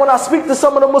sad that when I speak to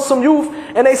some of the Muslim youth,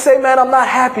 and they say, man, I'm not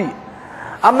happy.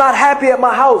 I'm not happy at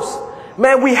my house.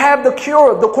 Man, we have the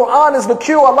cure. The Quran is the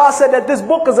cure. Allah said that this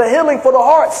book is a healing for the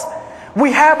hearts.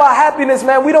 We have our happiness,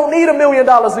 man. We don't need $1 million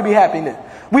to be happy.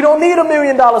 We don't need $1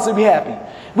 million to be happy.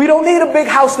 We don't need a big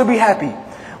house to be happy.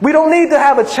 We don't need to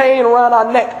have a chain around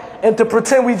our neck and to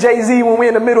pretend we Jay-Z when we're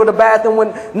in the middle of the bathroom when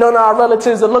none of our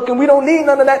relatives are looking. We don't need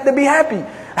none of that to be happy.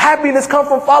 Happiness comes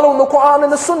from following the Quran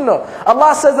and the Sunnah.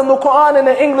 Allah says in the Quran in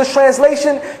the English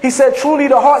translation, He said, truly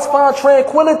the hearts find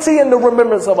tranquility in the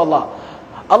remembrance of Allah.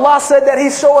 Allah said that He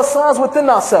shows us signs within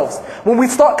ourselves. When we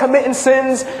start committing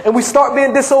sins and we start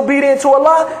being disobedient to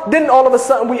Allah, then all of a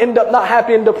sudden we end up not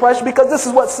happy and depressed, because this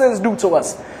is what sins do to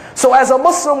us. So as a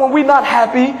Muslim, when we're not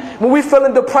happy, when we're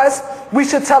feeling depressed, we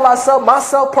should tell ourselves,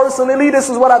 myself personally, this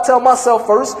is what I tell myself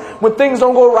first. When things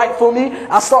don't go right for me,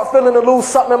 I start feeling a little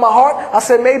something in my heart. I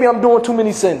say, maybe I'm doing too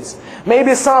many sins.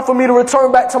 Maybe it's time for me to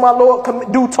return back to my Lord,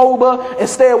 do tawbah, and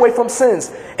stay away from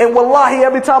sins. And wallahi,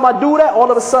 every time I do that, all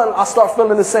of a sudden, I start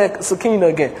feeling the same sakina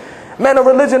again. Man, the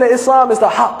religion of Islam is the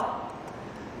haqq.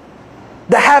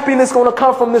 The happiness going to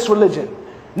come from this religion.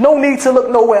 No need to look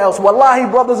nowhere else. Wallahi,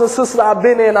 brothers and sisters, I've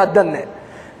been there and I've done that.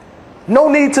 No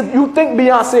need to, you think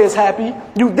Beyonce is happy,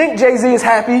 you think Jay-Z is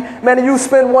happy, man, and you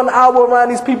spend 1 hour around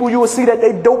these people, you will see that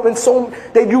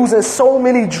they using so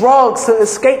many drugs to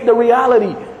escape the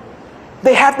reality.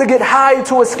 They have to get high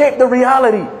to escape the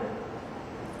reality.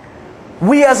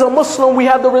 We as a Muslim, we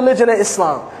have the religion of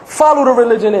Islam. Follow the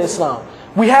religion of Islam.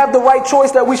 We have the right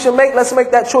choice that we should make. Let's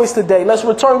make that choice today. Let's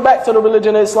return back to the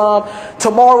religion of Islam.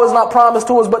 Tomorrow is not promised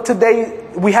to us, but today,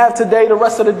 we have today, the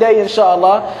rest of the day,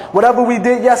 inshallah. Whatever we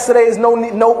did yesterday is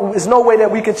no way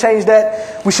that we can change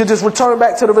that. We should just return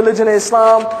back to the religion of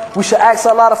Islam. We should ask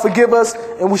Allah to forgive us,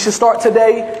 and we should start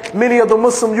today. Many of the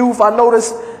Muslim youth, I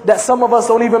notice that some of us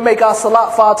don't even make our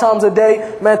salat 5 times a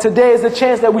day. Man, today is the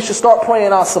chance that we should start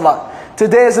praying our salat.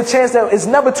 Today is a chance that it's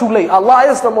never too late. Allah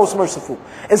is the most merciful.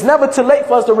 It's never too late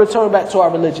for us to return back to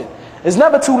our religion. It's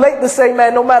never too late to say,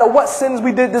 man, no matter what sins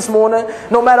we did this morning,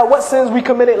 no matter what sins we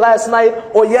committed last night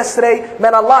or yesterday,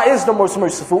 man, Allah is the most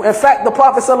merciful. In fact, the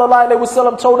Prophet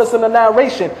ﷺ told us in the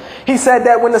narration, he said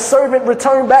that when the servant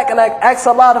returned back and asked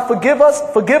Allah to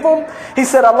forgive him, he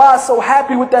said Allah is so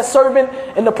happy with that servant.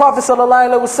 And the Prophet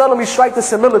ﷺ, he strike the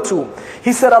similitude.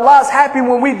 He said Allah is happy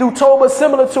when we do tawbah,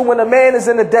 similar to when a man is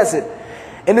in the desert.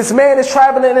 And this man is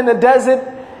traveling in the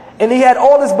desert, and he had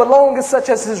all his belongings, such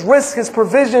as his risk, his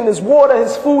provision, his water,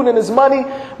 his food, and his money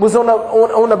was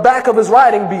on the back of his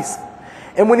riding beast.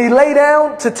 And when he lay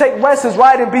down to take rest, his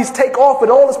riding beast take off with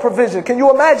all his provision. Can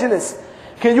you imagine this?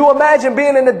 Can you imagine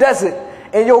being in the desert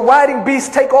and your riding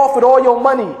beast take off with all your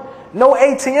money? No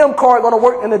ATM card going to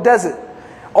work in the desert.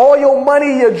 All your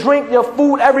money, your drink, your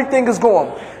food, everything is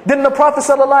gone. Then the Prophet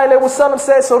ﷺ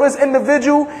said, so this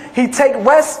individual, he take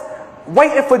rest,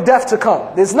 waiting for death to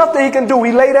come. There's nothing he can do.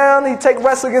 He lay down, he take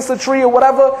rest against a tree or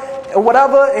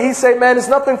whatever, and he say, man, there's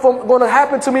nothing going to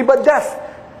happen to me but death.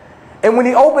 And when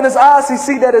he opened his eyes, he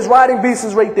see that his riding beast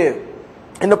is right there.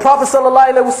 And the Prophet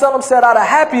ﷺ said, out of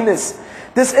happiness,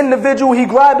 this individual, he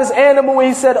grabbed his animal and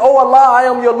he said, oh Allah, I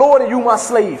am your Lord and you my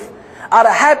slave. Out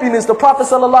of happiness, the Prophet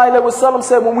ﷺ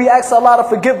said, when we ask Allah to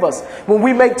forgive us, when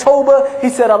we make tawbah, he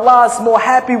said, Allah is more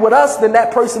happy with us than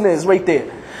that person is right there.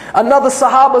 Another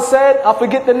Sahaba said, I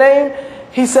forget the name,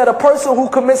 he said, a person who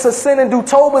commits a sin and do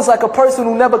tawbah is like a person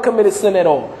who never committed sin at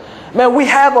all. Man, we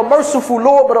have a merciful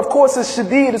Lord, but of course it's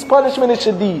shadeed, his punishment is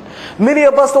shadeed. Many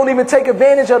of us don't even take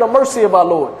advantage of the mercy of our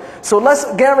Lord. So let's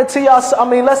guarantee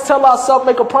let's tell ourselves,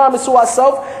 make a promise to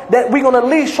ourselves that we're going to at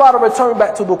least try to return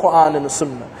back to the Quran and the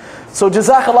Sunnah. So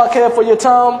Jazakallah khair for your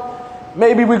time.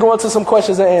 Maybe we go into some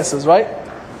questions and answers, right?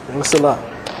 Salam.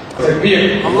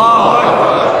 Takbir. Allahu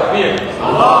Akbar. Takbir.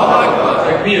 Allahu Akbar.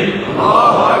 Takbir.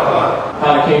 Allahu Akbar.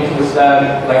 How it came to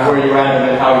Islam, like where you're at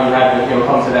and how you had to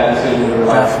come to that decision in your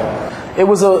life. It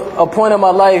was a point in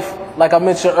my life, like I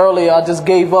mentioned earlier, I just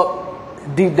gave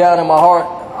up deep down in my heart.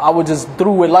 I was just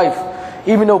through with life.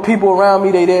 Even though people around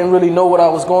me, they didn't really know what I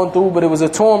was going through, but it was a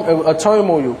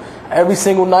turmoil. Every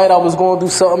single night I was going through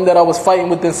something that I was fighting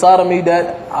with inside of me,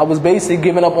 that I was basically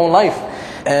giving up on life.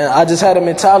 And I just had a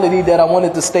mentality that I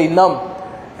wanted to stay numb.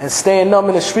 And staying numb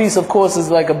in the streets, of course, is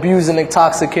like abusing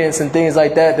intoxicants and things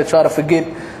like that to try to forget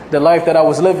the life that I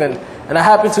was living. And I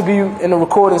happened to be in a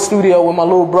recording studio with my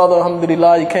little brother,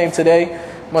 alhamdulillah, he came today,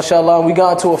 mashallah, and we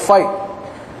got into a fight.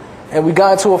 And we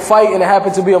got into a fight, and it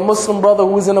happened to be a Muslim brother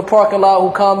who was in the parking lot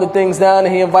who calmed the things down,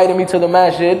 and he invited me to the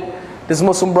masjid. This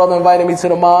Muslim brother invited me to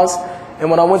the mosque. And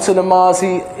when I went to the mosque,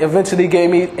 he eventually gave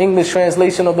me English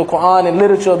translation of the Quran and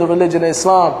literature of the religion of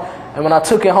Islam. And when I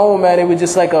took it home, man, it was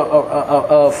just like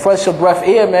a fresher breath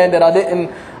air, man, that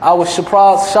I was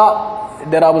surprised,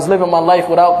 shocked that I was living my life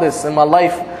without this, and my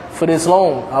life for this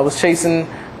long. I was chasing,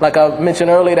 like I mentioned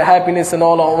earlier, the happiness in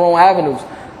all our wrong avenues.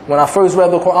 When I first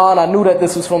read the Quran, I knew that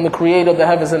this was from the creator of the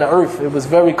heavens and the earth. It was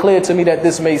very clear to me that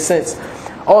this made sense.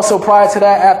 Also, prior to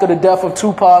that, after the death of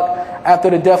Tupac, after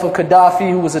the death of Gaddafi,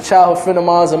 who was a childhood friend of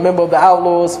mine, a member of the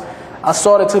Outlaws, I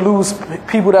started to lose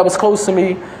people that was close to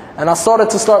me, and I started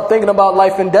to start thinking about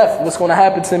life and death, what's going to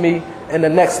happen to me in the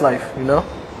next life, you know?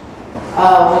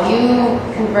 When you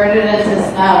converted into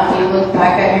Islam, do you look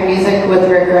back at your music with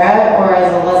regret or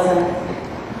as a lesson?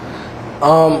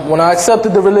 When I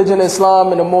accepted the religion of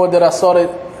Islam, and the more that I started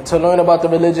to learn about the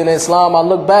religion of Islam, I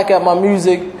look back at my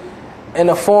music in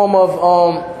the form of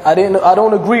I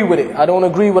don't agree with it. I don't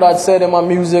agree with what I said in my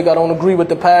music. I don't agree with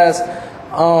the past.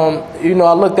 You know,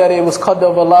 I looked at it, it was qadr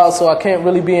of Allah, so I can't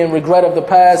really be in regret of the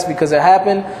past because it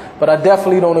happened, but I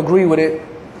definitely don't agree with it,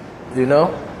 you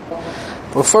know.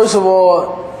 But first of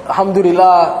all,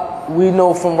 alhamdulillah, we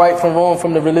know from right from wrong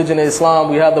from the religion of Islam.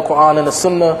 We have the Quran and the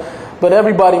Sunnah, but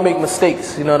everybody make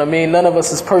mistakes, you know what I mean? None of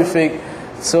us is perfect.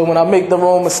 So when I make the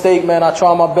wrong mistake, man, I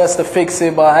try my best to fix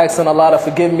it by asking Allah to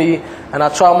forgive me, and I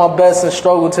try my best and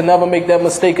struggle to never make that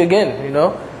mistake again, you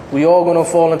know. We all going to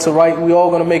fall into right, we all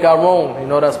going to make our wrong, you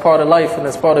know, that's part of life and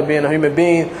that's part of being a human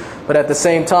being. But at the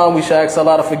same time, we should ask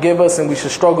Allah to forgive us, and we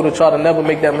should struggle to try to never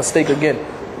make that mistake again.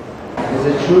 Is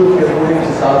it true if you're moving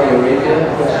to Saudi Arabia?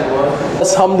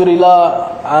 Yes,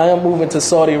 alhamdulillah, I am moving to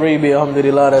Saudi Arabia,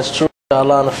 alhamdulillah, that's true.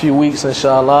 Inshallah, in a few weeks,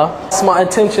 inshallah. It's my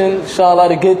intention, inshallah,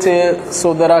 to get there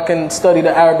so that I can study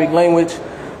the Arabic language.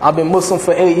 I've been Muslim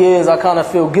for 8 years. I kind of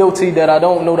feel guilty that I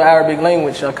don't know the Arabic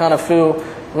language. I kind of feel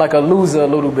like a loser a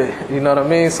little bit, you know what I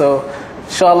mean? So,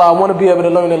 inshallah, I want to be able to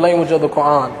learn the language of the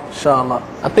Quran, inshallah.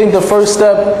 I think the first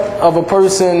step of a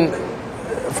person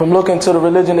from looking to the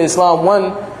religion of Islam,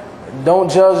 one, don't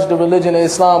judge the religion of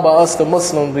Islam by us, the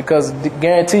Muslims, because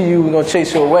guarantee you we're going to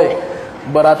chase you away.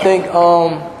 But I think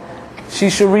she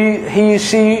should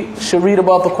read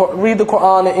about read the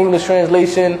Quran in English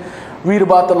translation, read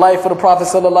about the life of the Prophet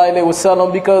sallallahu alaihi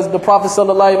wasallam, because the Prophet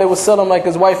sallallahu alaihi wasallam, like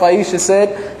his wife Aisha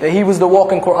said, that he was the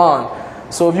walking Quran.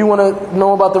 So if you want to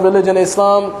know about the religion of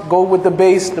Islam, go with the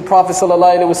base, the Prophet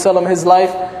sallallahu alaihi wasallam, his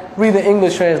life, read the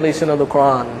English translation of the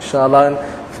Quran, inshallah. And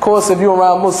of course, if you're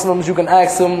around Muslims, you can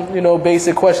ask them,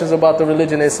 basic questions about the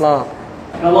religion of Islam.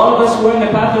 And a lot of us, we're in the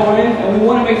path that we're in, and we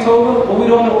want to make tawbah, but we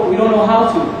don't know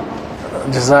how to.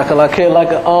 Jazakallah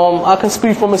khair. I can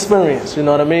speak from experience, you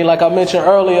know what I mean? Like I mentioned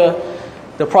earlier,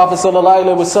 the Prophet sallallahu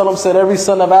alaihi wasallam said every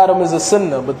son of Adam is a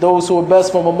sinner, but those who are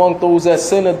best from among those that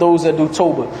sin are those that do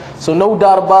tawbah. So no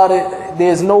doubt about it,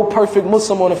 there's no perfect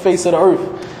Muslim on the face of the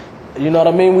earth. You know what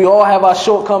I mean? We all have our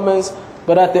shortcomings,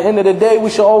 but at the end of the day,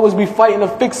 we should always be fighting to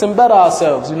fix and better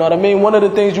ourselves. You know what I mean? One of the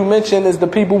things you mentioned is the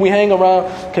people we hang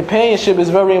around. Companionship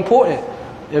is very important.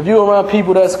 If you're around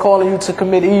people that's calling you to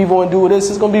commit evil and do this,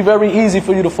 it's going to be very easy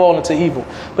for you to fall into evil.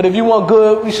 But if you want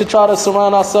good, we should try to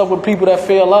surround ourselves with people that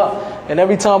fear Allah. And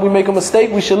every time we make a mistake,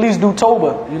 we should at least do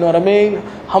tawbah. You know what I mean?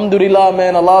 Alhamdulillah,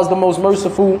 man, Allah is the most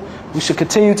merciful. We should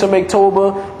continue to make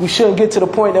tawbah. We shouldn't get to the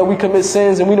point that we commit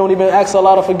sins and we don't even ask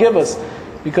Allah to forgive us.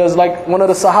 Because like one of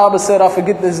the Sahaba said, I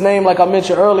forget his name, like I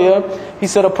mentioned earlier, he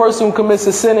said a person who commits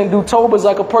a sin and do tawbah is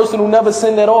like a person who never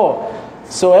sinned at all.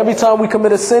 So every time we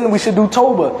commit a sin, we should do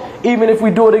tawbah. Even if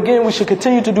we do it again, we should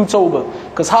continue to do tawbah.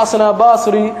 Because Hassan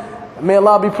al-Basri, may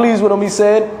Allah be pleased with him, he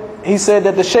said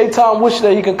that the shaitan wished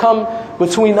that he could come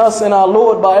between us and our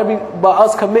Lord by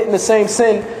us committing the same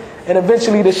sin. And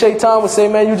eventually the shaitan would say,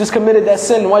 man, you just committed that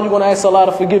sin. Why are you going to ask Allah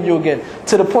to forgive you again?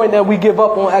 To the point that we give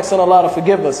up on asking Allah to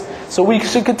forgive us. So we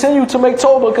should continue to make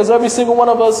tawbah, because every single one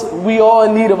of us, we are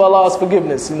in need of Allah's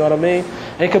forgiveness. You know what I mean?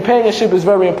 And companionship is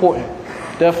very important.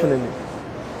 Definitely.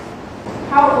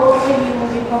 How old were you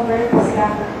when you converted to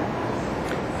Islam?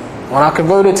 When I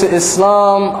converted to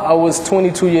Islam, I was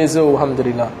 22 years old,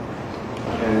 alhamdulillah.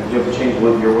 And did you have to change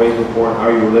your ways before and how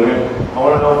you were living? I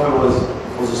want to know if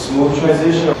it was a smooth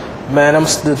transition. Man,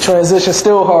 the transition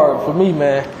still hard for me,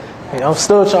 man. I'm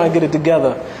still trying to get it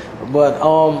together. But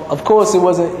of course it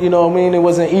wasn't, it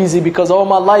wasn't easy, because all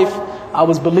my life I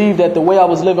was believed that the way I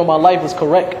was living my life was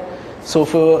correct. So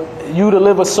for you to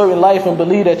live a certain life and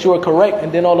believe that you are correct,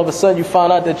 and then all of a sudden you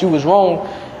find out that you was wrong,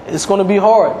 it's going to be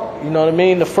hard. You know what I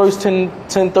mean? The first 10,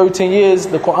 13 years,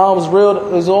 the Quran was real.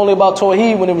 It was only about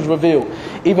Tawheed when it was revealed.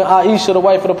 Even Aisha, the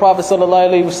wife of the Prophet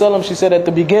sallallahu alaihi wasallam, she said at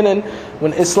the beginning,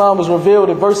 when Islam was revealed,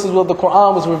 the verses of the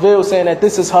Quran was revealed saying that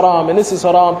this is haram and this is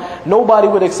haram, nobody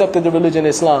would accept the religion of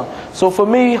Islam. So for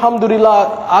me,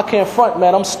 alhamdulillah, I can't front,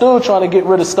 man. I'm still trying to get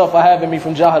rid of stuff I have in me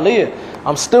from Jahiliyyah.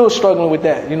 I'm still struggling with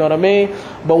that, you know what I mean?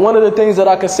 But one of the things that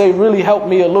I can say really helped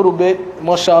me a little bit,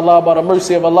 mashallah, by the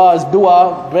mercy of Allah, is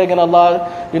dua, begging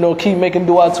Allah, keep making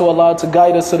dua to Allah to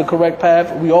guide us to the correct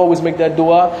path. We always make that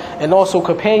dua. And also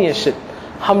companionship.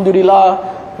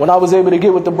 Alhamdulillah, when I was able to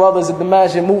get with the brothers at the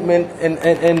Masjid movement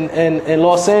in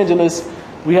Los Angeles,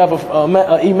 we have an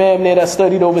imam there that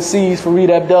studied overseas, Fareed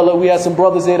Abdullah. We had some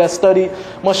brothers there that studied.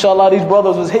 Mashallah, these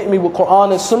brothers was hitting me with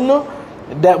Quran and Sunnah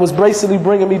that was basically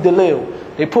bringing me dalil.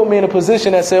 They put me in a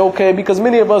position that said, okay, because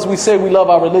many of us, we say we love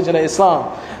our religion of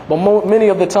Islam. But many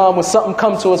of the time when something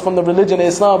comes to us from the religion of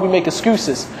Islam, we make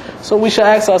excuses. So we should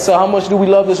ask ourselves, how much do we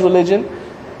love this religion?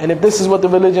 And if this is what the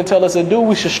religion tells us to do,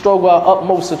 we should struggle our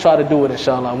utmost to try to do it,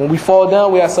 inshallah. When we fall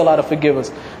down, we ask Allah to forgive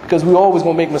us. Because we always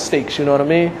going to make mistakes, you know what I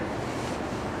mean?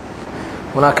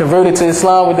 When I converted to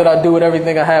Islam, what did I do with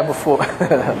everything I had before?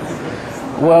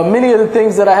 Well, many of the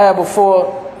things that I had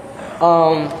before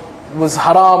was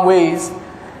haram ways.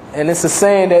 And it's a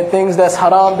saying that things that's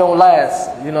haram don't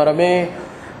last. You know what I mean?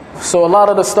 So a lot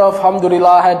of the stuff, alhamdulillah,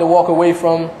 I had to walk away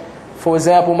from. For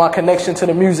example, my connection to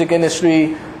the music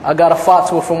industry, I got a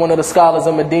fatwa from one of the scholars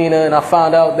of Medina, and I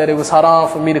found out that it was haram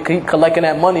for me to keep collecting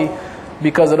that money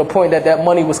because of the point that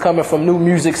money was coming from new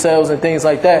music sales and things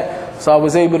like that. So I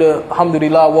was able to,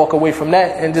 alhamdulillah, walk away from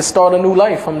that and just start a new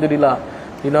life, alhamdulillah.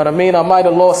 You know what I mean? I might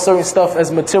have lost certain stuff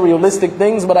as materialistic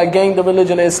things, but I gained the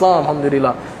religion of Islam,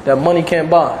 alhamdulillah, that money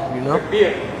can't buy, you know?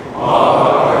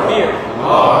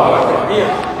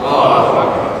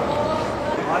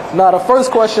 Now the first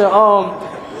question,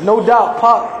 no doubt,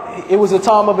 Pac, it was a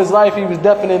time of his life he was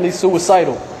definitely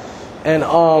suicidal. And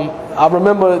I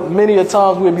remember many a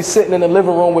times we'd be sitting in the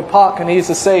living room with Pac, and he used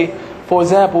to say, for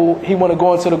example, he want to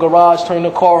go into the garage, turn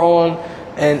the car on,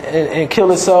 and kill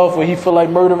himself, or he feel like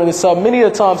murdering himself. Many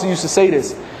of the times he used to say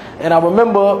this. And I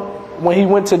remember when he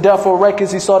went to Death Row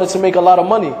Records, he started to make a lot of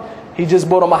money. He just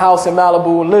bought him a house in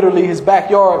Malibu, and literally his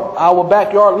backyard, our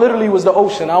backyard literally was the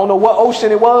ocean. I don't know what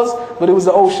ocean it was, but it was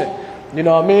the ocean. You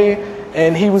know what I mean?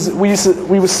 and we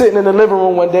were sitting in the living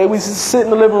room one day. We used to sit in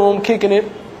the living room kicking it.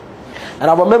 And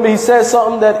I remember he said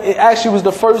something that it actually was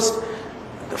the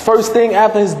first thing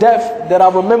after his death that I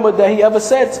remembered that he ever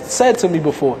said to me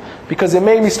before. Because it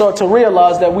made me start to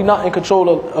realize that we're not in control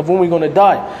of when we're going to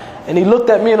die. And he looked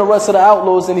at me and the rest of the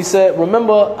outlaws and he said,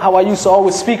 remember how I used to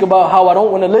always speak about how I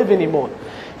don't want to live anymore.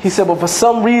 He said, but for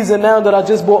some reason now that I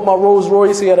just bought my Rolls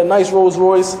Royce, he had a nice Rolls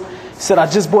Royce. He said, I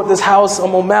just bought this house,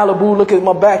 I'm on Malibu, look at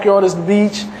my backyard, it's the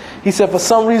beach. He said, for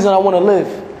some reason I want to live.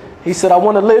 He said, I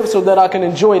want to live so that I can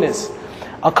enjoy this.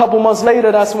 A couple months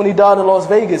later, that's when he died in Las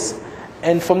Vegas.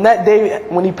 And from that day,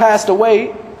 when he passed away,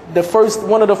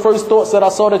 one of the first thoughts that I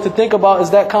started to think about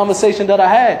is that conversation that I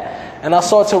had. And I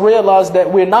started to realize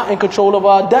that we're not in control of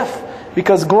our death.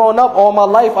 Because growing up all my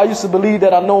life, I used to believe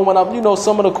that I know when I'm,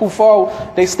 some of the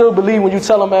kuffar, they still believe when you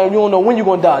tell them, man, you don't know when you're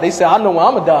going to die. They say, I know when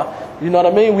I'm going to die. You know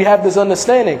what I mean? We have this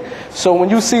understanding. So when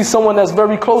you see someone that's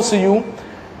very close to you,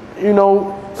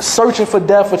 searching for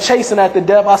death or chasing after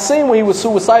death, I seen when he was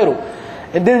suicidal.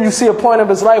 And then you see a point of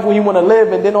his life where he want to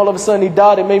live, and then all of a sudden he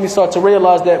died. It made me start to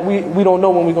realize that we don't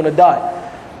know when we're going to die.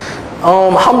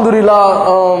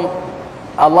 Alhamdulillah,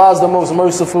 Allah is the most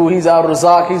merciful. He's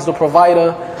al-Razak. He's the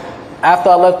provider. After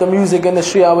I left the music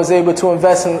industry, I was able to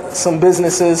invest in some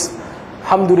businesses.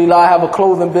 Alhamdulillah, I have a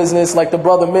clothing business. Like the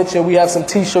brother mentioned, we have some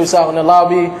t-shirts out in the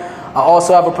lobby. I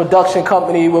also have a production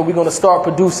company where we're going to start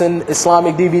producing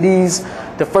Islamic DVDs.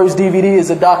 The first DVD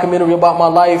is a documentary about my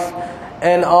life.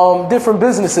 And different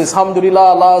businesses.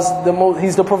 Alhamdulillah,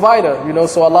 He's the provider,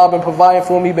 So Allah been providing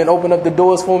for me, been opening up the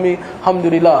doors for me.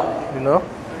 Alhamdulillah,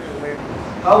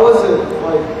 How was it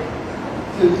like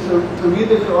to read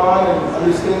the Quran and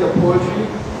understand the poetry?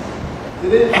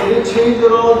 Did it change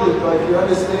at all? Did your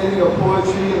understanding of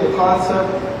poetry and the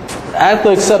concept? After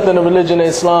accepting the religion of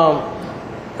Islam,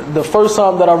 the first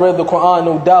time that I read the Quran,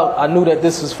 no doubt, I knew that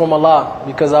this was from Allah,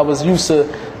 because I was used to,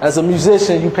 as a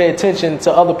musician, you pay attention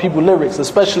to other people's lyrics,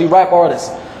 especially rap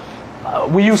artists.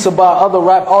 We used to buy other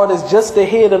rap artists just to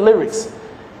hear the lyrics.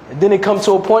 And then it comes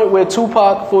to a point where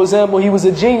Tupac, for example, he was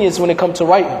a genius when it comes to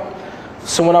writing.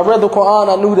 So when I read the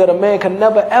Quran, I knew that a man can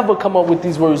never ever come up with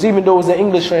these words, even though it was an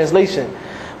English translation.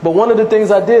 But one of the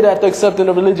things I did after accepting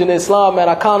the religion of Islam, man,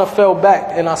 I kind of fell back.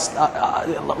 And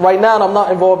right now, I'm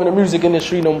not involved in the music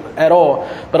industry at all.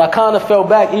 But I kind of fell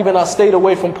back. Even I stayed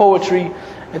away from poetry.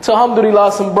 Until,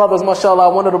 alhamdulillah, some brothers,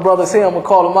 mashallah, one of the brothers here, I'm going to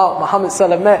call him out, Muhammad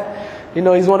Salamat.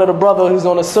 He's one of the brothers who's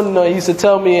on the sunnah. He used to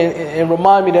tell me and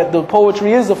remind me that the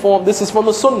poetry is the form. This is from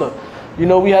the sunnah.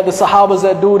 We had the Sahabas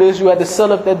that do this. You had the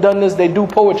Salaf that done this. They do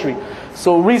poetry.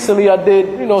 So recently I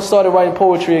did, started writing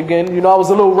poetry again. I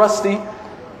was a little rusty.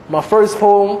 My first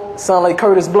poem sounded like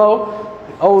Curtis Blow,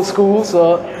 old school,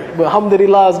 but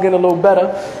alhamdulillah, it's getting a little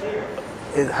better.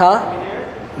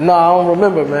 No, I don't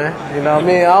remember, man. You know what I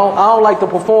mean? I don't like to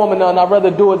perform and nothing. I'd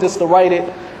rather do it just to write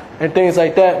it and things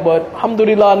like that. But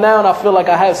alhamdulillah, now I feel like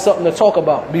I have something to talk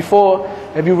about. Before,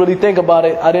 if you really think about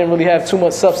it, I didn't really have too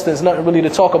much substance, nothing really to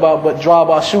talk about but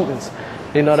drive-by shootings.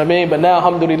 You know what I mean? But now,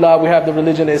 alhamdulillah, we have the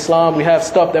religion of Islam. We have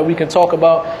stuff that we can talk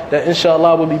about that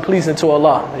inshallah will be pleasing to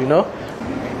Allah,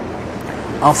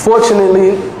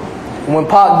 Unfortunately, when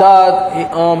Pac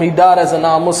died, he died as a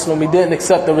non-Muslim. He didn't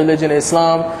accept the religion of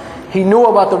Islam. He knew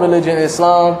about the religion of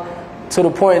Islam to the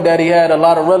point that he had a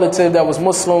lot of relatives that was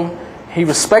Muslim. He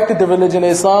respected the religion of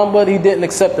Islam, but he didn't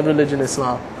accept the religion of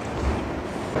Islam.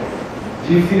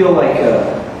 Do you feel like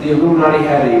the Illuminati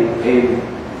had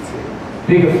a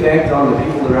big effect on the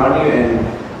people around you,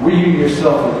 and were you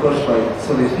yourself pushed by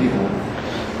some of these people?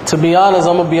 To be honest,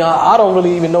 I don't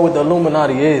really even know what the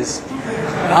Illuminati is.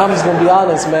 I'm just going to be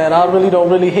honest, man. I really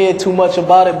don't hear too much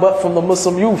about it, but from the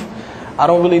Muslim youth. I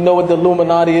don't really know what the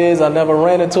Illuminati is. I never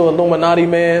ran into an Illuminati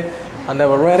man. I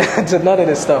never ran into none of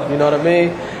this stuff, you know what I mean?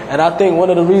 And I think one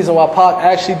of the reasons why Pac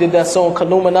actually did that song,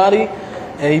 Illuminati,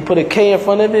 and he put a K in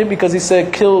front of it because he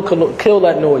said, kill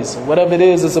that noise. Whatever it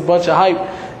is, it's a bunch of hype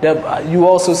that you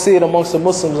also see it amongst the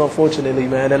Muslims, unfortunately,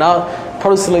 man. And I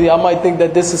might think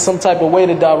that this is some type of way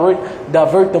to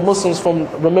divert the Muslims from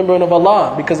remembering of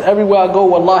Allah. Because everywhere I go,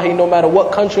 wallahi, no matter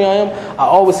what country I am, I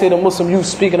always hear the Muslim youth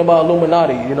speaking about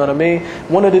Illuminati, you know what I mean?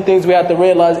 One of the things we have to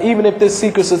realize, even if this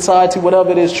secret society, whatever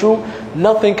it is true,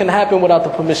 nothing can happen without the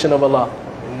permission of Allah.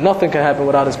 Nothing can happen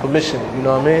without His permission, you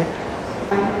know what I mean?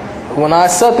 When I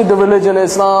accepted the religion of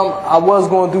Islam, I was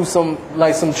going through some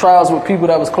trials with people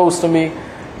that was close to me.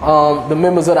 The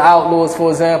members of the Outlaws, for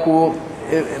example,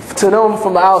 to them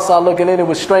from the outside looking in, it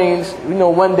was strange.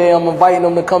 One day I'm inviting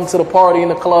them to come to the party in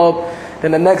the club,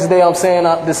 then the next day I'm saying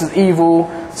this is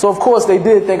evil. So of course they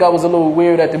did think I was a little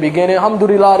weird at the beginning.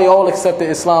 Alhamdulillah, they all accepted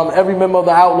Islam. Every member of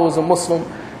the Outlaws is a Muslim.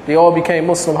 They all became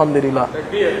Muslim, alhamdulillah.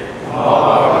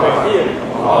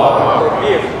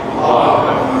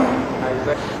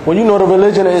 Well, you know the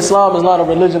religion of Islam is not a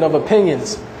religion of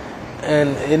opinions.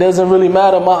 And it doesn't really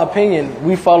matter my opinion.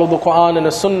 We follow the Quran and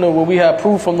the Sunnah where we have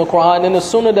proof from the Quran and the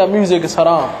Sunnah that music is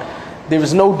haram. There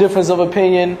is no difference of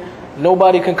opinion.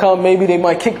 Nobody can come. Maybe they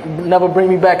might never bring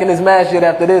me back in this masjid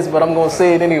after this, but I'm going to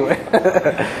say it anyway.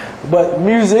 But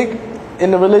music,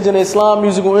 in the religion of Islam,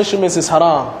 musical instruments is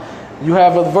haram. You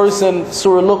have a verse in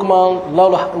Surah Luqman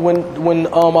when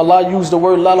Allah used the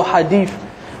word lalu hadith.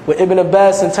 With Ibn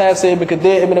Abbas and Tafsir Ibn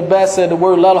Kathir, Ibn Abbas said the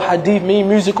word lalu hadith mean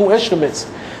musical instruments.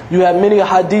 You have many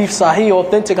hadith, sahih,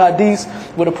 authentic hadiths,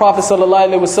 where the Prophet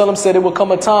ﷺ said it would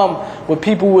come a time where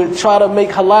people would try to make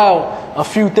halal a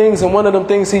few things, and one of them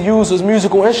things he used was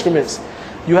musical instruments.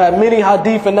 You have many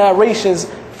hadith and narrations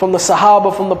from the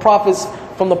Sahaba, from the Prophet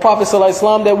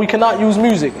ﷺ that we cannot use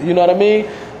music. You know what I mean?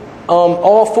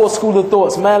 All four school of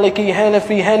thoughts, Maliki,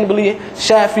 Hanafi, Hanbali,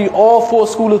 Shafi, all four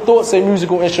school of thoughts say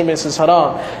musical instruments is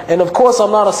haram. And of course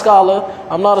I'm not a scholar,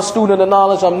 I'm not a student of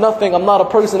knowledge, I'm nothing, I'm not a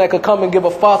person that could come and give a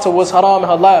fatwa what's haram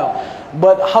and halal.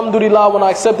 But alhamdulillah, when I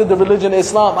accepted the religion of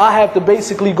Islam, I have to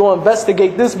basically go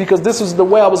investigate this because this was the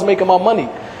way I was making my money.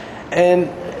 And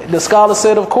the scholar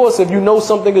said, of course, if you know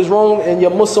something is wrong and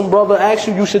your Muslim brother asks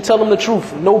you, you should tell him the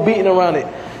truth, no beating around it.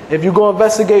 If you go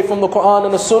investigate from the Quran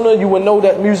and the Sunnah, you will know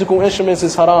that musical instruments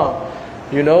is haram.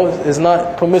 You know, it's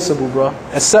not permissible, bro.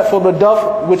 Except for the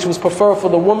duff, which was preferred for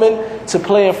the woman to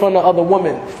play in front of other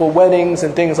women for weddings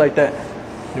and things like that.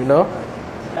 You know?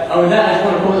 On that, I just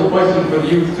want to pose a question for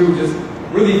you too. Just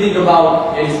really think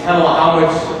about is kind of like how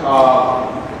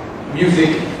much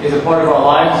music is a part of our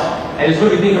lives, and just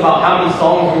really think about how many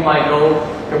songs we might know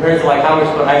compared to like how much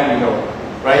Quran we know.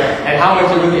 Right? And how much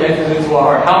it really enters into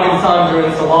our heart. How many times you're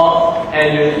in Salah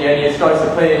and it starts to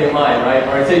play in your mind, right?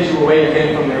 Or it takes you away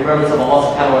again from the remembrance of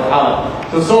Allah subhanahu wa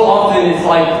ta'ala. So often it's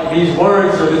like these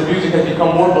words or this music has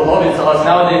become more beloved to us.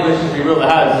 Nowadays, let's just be real,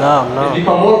 it has. It's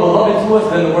become more beloved to us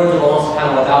than the words of Allah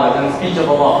subhanahu wa ta'ala, than the speech of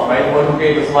Allah, right? The one who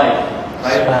gave us life.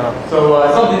 Right? So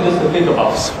something just to think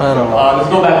about. Let's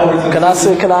go back over to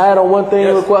Can I add on one thing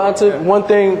real quick? One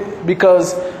thing,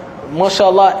 because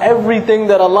mashallah, everything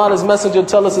that Allah and His Messenger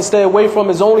tell us to stay away from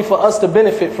is only for us to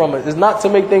benefit from it. It's not to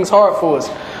make things hard for us.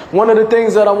 One of the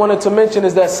things that I wanted to mention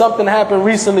is that something happened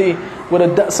recently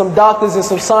with some doctors and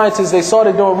some scientists. They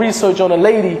started doing research on a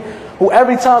lady who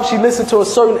every time she listened to a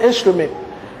certain instrument,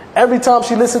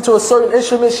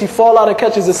 she fall out and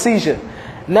catches a seizure.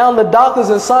 Now the doctors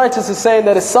and scientists are saying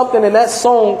that it's something in that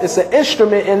song, it's an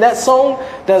instrument in that song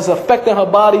that's affecting her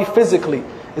body physically.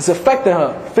 It's affecting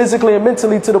her physically and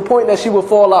mentally to the point that she will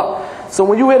fall out. So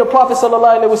when you hear the Prophet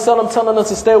ﷺ telling us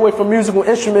to stay away from musical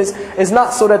instruments, it's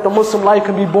not so that the Muslim life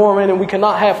can be boring and we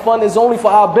cannot have fun. It's only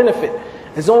for our benefit.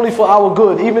 It's only for our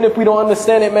good. Even if we don't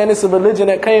understand it, man, it's a religion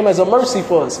that came as a mercy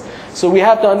for us. So we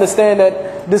have to understand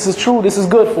that this is true, this is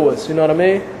good for us. You know what I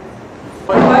mean?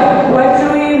 What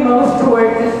drew you most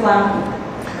towards Islam?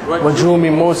 What drew me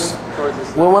most?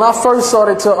 Well, when I first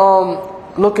started to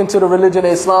look into the religion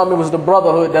of Islam, it was the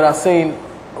brotherhood that I seen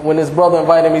when his brother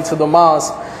invited me to the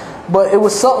mosque. But it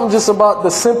was something just about the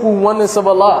simple oneness of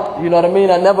Allah. You know what I mean?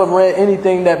 I never read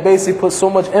anything that basically put so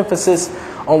much emphasis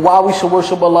on why we should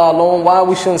worship Allah alone, why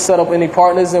we shouldn't set up any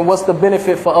partners, and what's the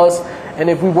benefit for us. And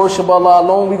if we worship Allah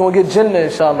alone, we're going to get Jannah,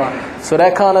 inshallah. So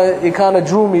that kind of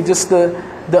drew me, just the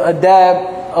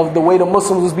adab of the way the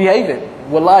Muslims was behaving.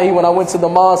 Wallahi, when I went to the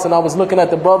mosque and I was looking at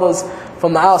the brothers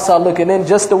from the outside looking in,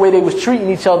 just the way they was treating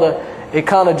each other, it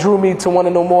kind of drew me to want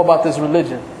to know more about this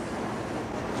religion.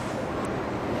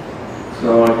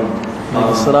 So,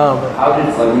 how did,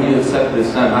 like, when you accepted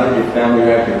Islam, how did your family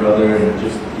react, your brother, and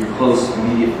just your close,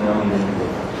 immediate family?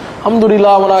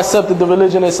 Alhamdulillah, when I accepted the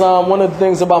religion of Islam, one of the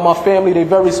things about my family, they're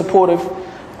very supportive.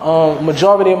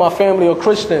 Majority of my family are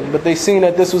Christian, but they seen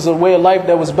that this was a way of life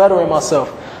that was better in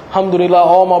myself. Alhamdulillah,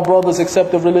 all my brothers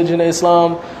accepted religion of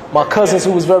Islam. My cousins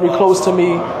who was very close to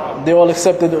me, they all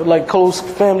accepted, like close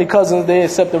family cousins, they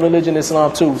accept the religion of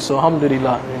Islam too. So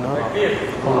alhamdulillah, you know.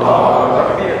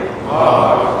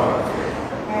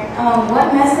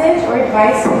 What message or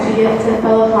advice would you give to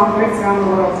fellow converts around the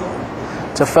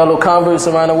world? To fellow converts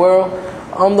around the world?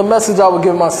 The message I would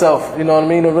give myself, you know what I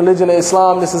mean? The religion of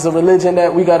Islam, this is a religion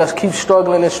that we got to keep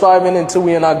struggling and striving until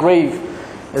we in our grave.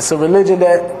 It's a religion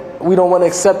that we don't want to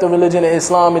accept the religion of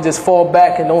Islam and just fall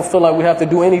back and don't feel like we have to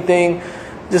do anything.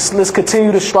 Just let's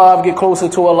continue to strive, get closer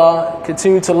to Allah,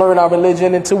 continue to learn our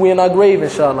religion until we're in our grave,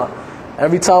 inshallah.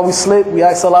 Every time we slip, we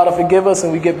ask Allah to forgive us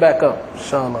and we get back up,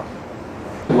 inshallah.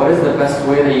 What is the best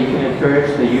way that you can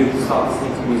encourage the youth to stop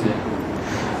listening to music?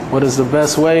 What is the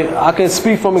best way? I can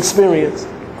speak from experience.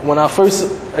 when I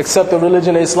first accepted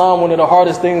religion of Islam, one of the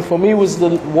hardest things for me was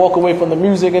to walk away from the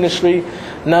music industry.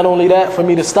 Not only that, for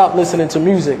me to stop listening to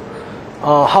music.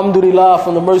 Alhamdulillah,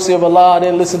 from the mercy of Allah, I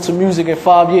didn't listen to music in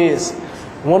 5 years.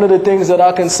 One of the things that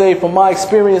I can say from my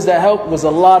experience that helped was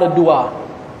a lot of dua.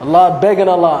 A lot begging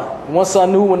Allah. Once I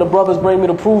knew when the brothers bring me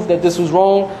the proof that this was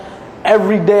wrong,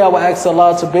 every day I would ask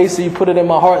Allah to basically put it in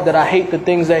my heart that I hate the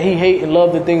things that He hate and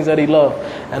love the things that He love.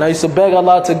 And I used to beg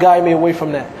Allah to guide me away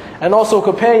from that. And also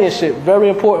companionship, very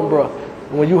important, bro.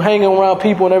 When you hanging around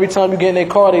people and every time you get in their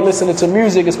car they listening to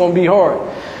music, it's going to be hard.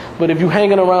 But if you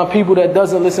hanging around people that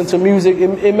doesn't listen to music,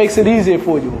 it makes it easier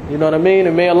for you. You know what I mean?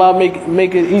 And may Allah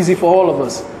make it easy for all of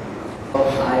us.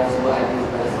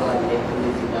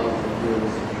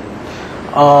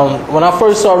 When I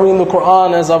first started reading the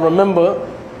Quran, as I remember,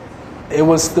 it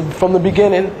was from the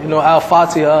beginning, you know,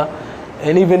 Al-Fatiha.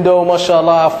 And even though,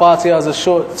 mashallah, Al-Fatiha is a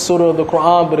short surah of the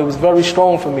Quran, but it was very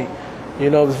strong for me.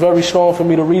 You know, it was very strong for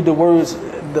me to read the words.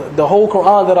 The whole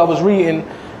Quran that I was reading,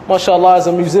 mashallah, as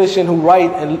a musician who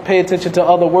write and pay attention to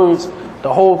other words,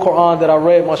 the whole Quran that I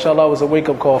read, mashallah, was a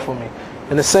wake-up call for me.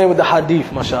 And the same with the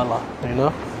hadith, mashallah, you know.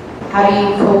 How do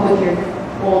you cope with your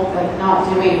whole, like, not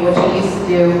doing what you used to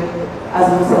do as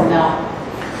a Muslim now?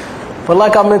 But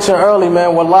like I mentioned earlier,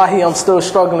 man, wallahi, I'm still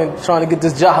struggling trying to get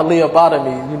this jahiliyyah up out of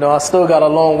me. You know, I still got a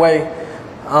long way.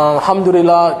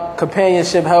 Alhamdulillah,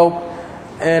 companionship help.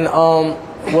 And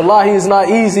wallahi, it's not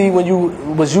easy when you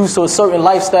was used to a certain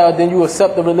lifestyle, then you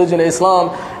accept the religion of Islam.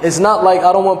 It's not like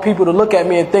I don't want people to look at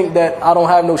me and think that I don't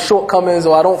have no shortcomings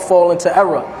or I don't fall into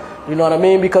error. You know what I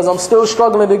mean? Because I'm still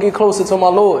struggling to get closer to my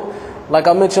Lord. Like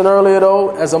I mentioned earlier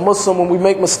though, as a Muslim, when we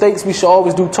make mistakes, we should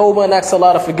always do tawbah and ask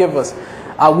Allah to forgive us.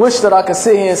 I wish that I could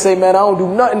sit here and say, man, I don't do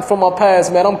nothing from my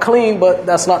past, man. I'm clean, but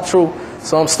that's not true.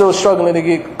 So I'm still struggling to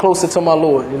get closer to my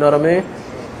Lord. You know what I mean?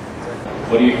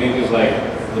 What do you think is like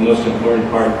the most important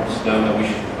part of Islam that we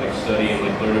should like study and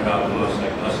like learn about the most,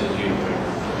 like us as you?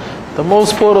 The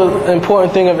most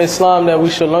important thing of Islam that we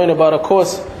should learn about, of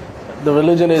course, the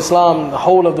religion of Islam, the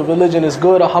whole of the religion is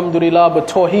good, alhamdulillah, but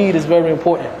Tawheed is very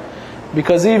important.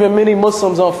 Because even many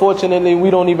Muslims, unfortunately, we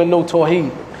don't even know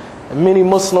Tawheed. And many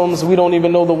Muslims, we don't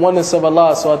even know the oneness of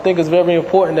Allah. So I think it's very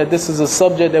important that this is a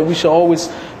subject that we should always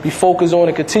be focused on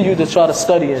and continue to try to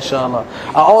study, inshallah.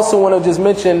 I also want to just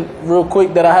mention real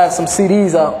quick that I have some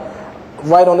CDs out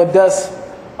right on the desk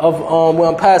of where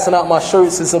I'm passing out my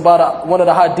shirts. It's about one of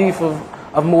the hadith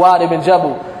of Mutah ibn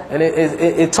Jabal. And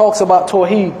it talks about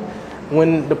Tawheed.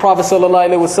 When the Prophet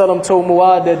ﷺ told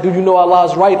Mu'adh that, do you know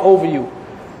Allah's right over you?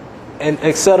 And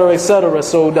etc., etc.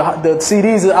 So the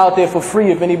CDs are out there for free.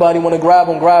 If anybody want to grab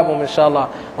them, inshallah.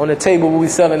 On the table we'll be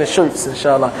selling the shirts,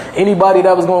 inshallah. Anybody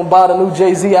that was going to buy the new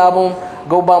Jay-Z album,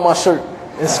 go buy my shirt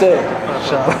instead,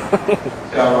 inshallah.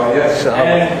 Inshallah, yes.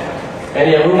 And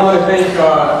yeah, we want to thank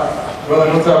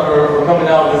Brother Mutah for coming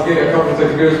out. Let's get a couple of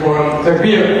takbirs for him.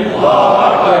 Takbir.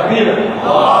 Takbir.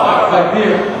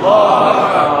 Takbir.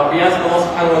 We ask Allah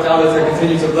subhanahu wa ta'ala to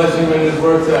continue to bless you in His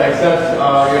word, to accept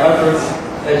your efforts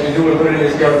that you do and put it in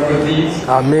His good deeds.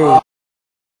 Ameen.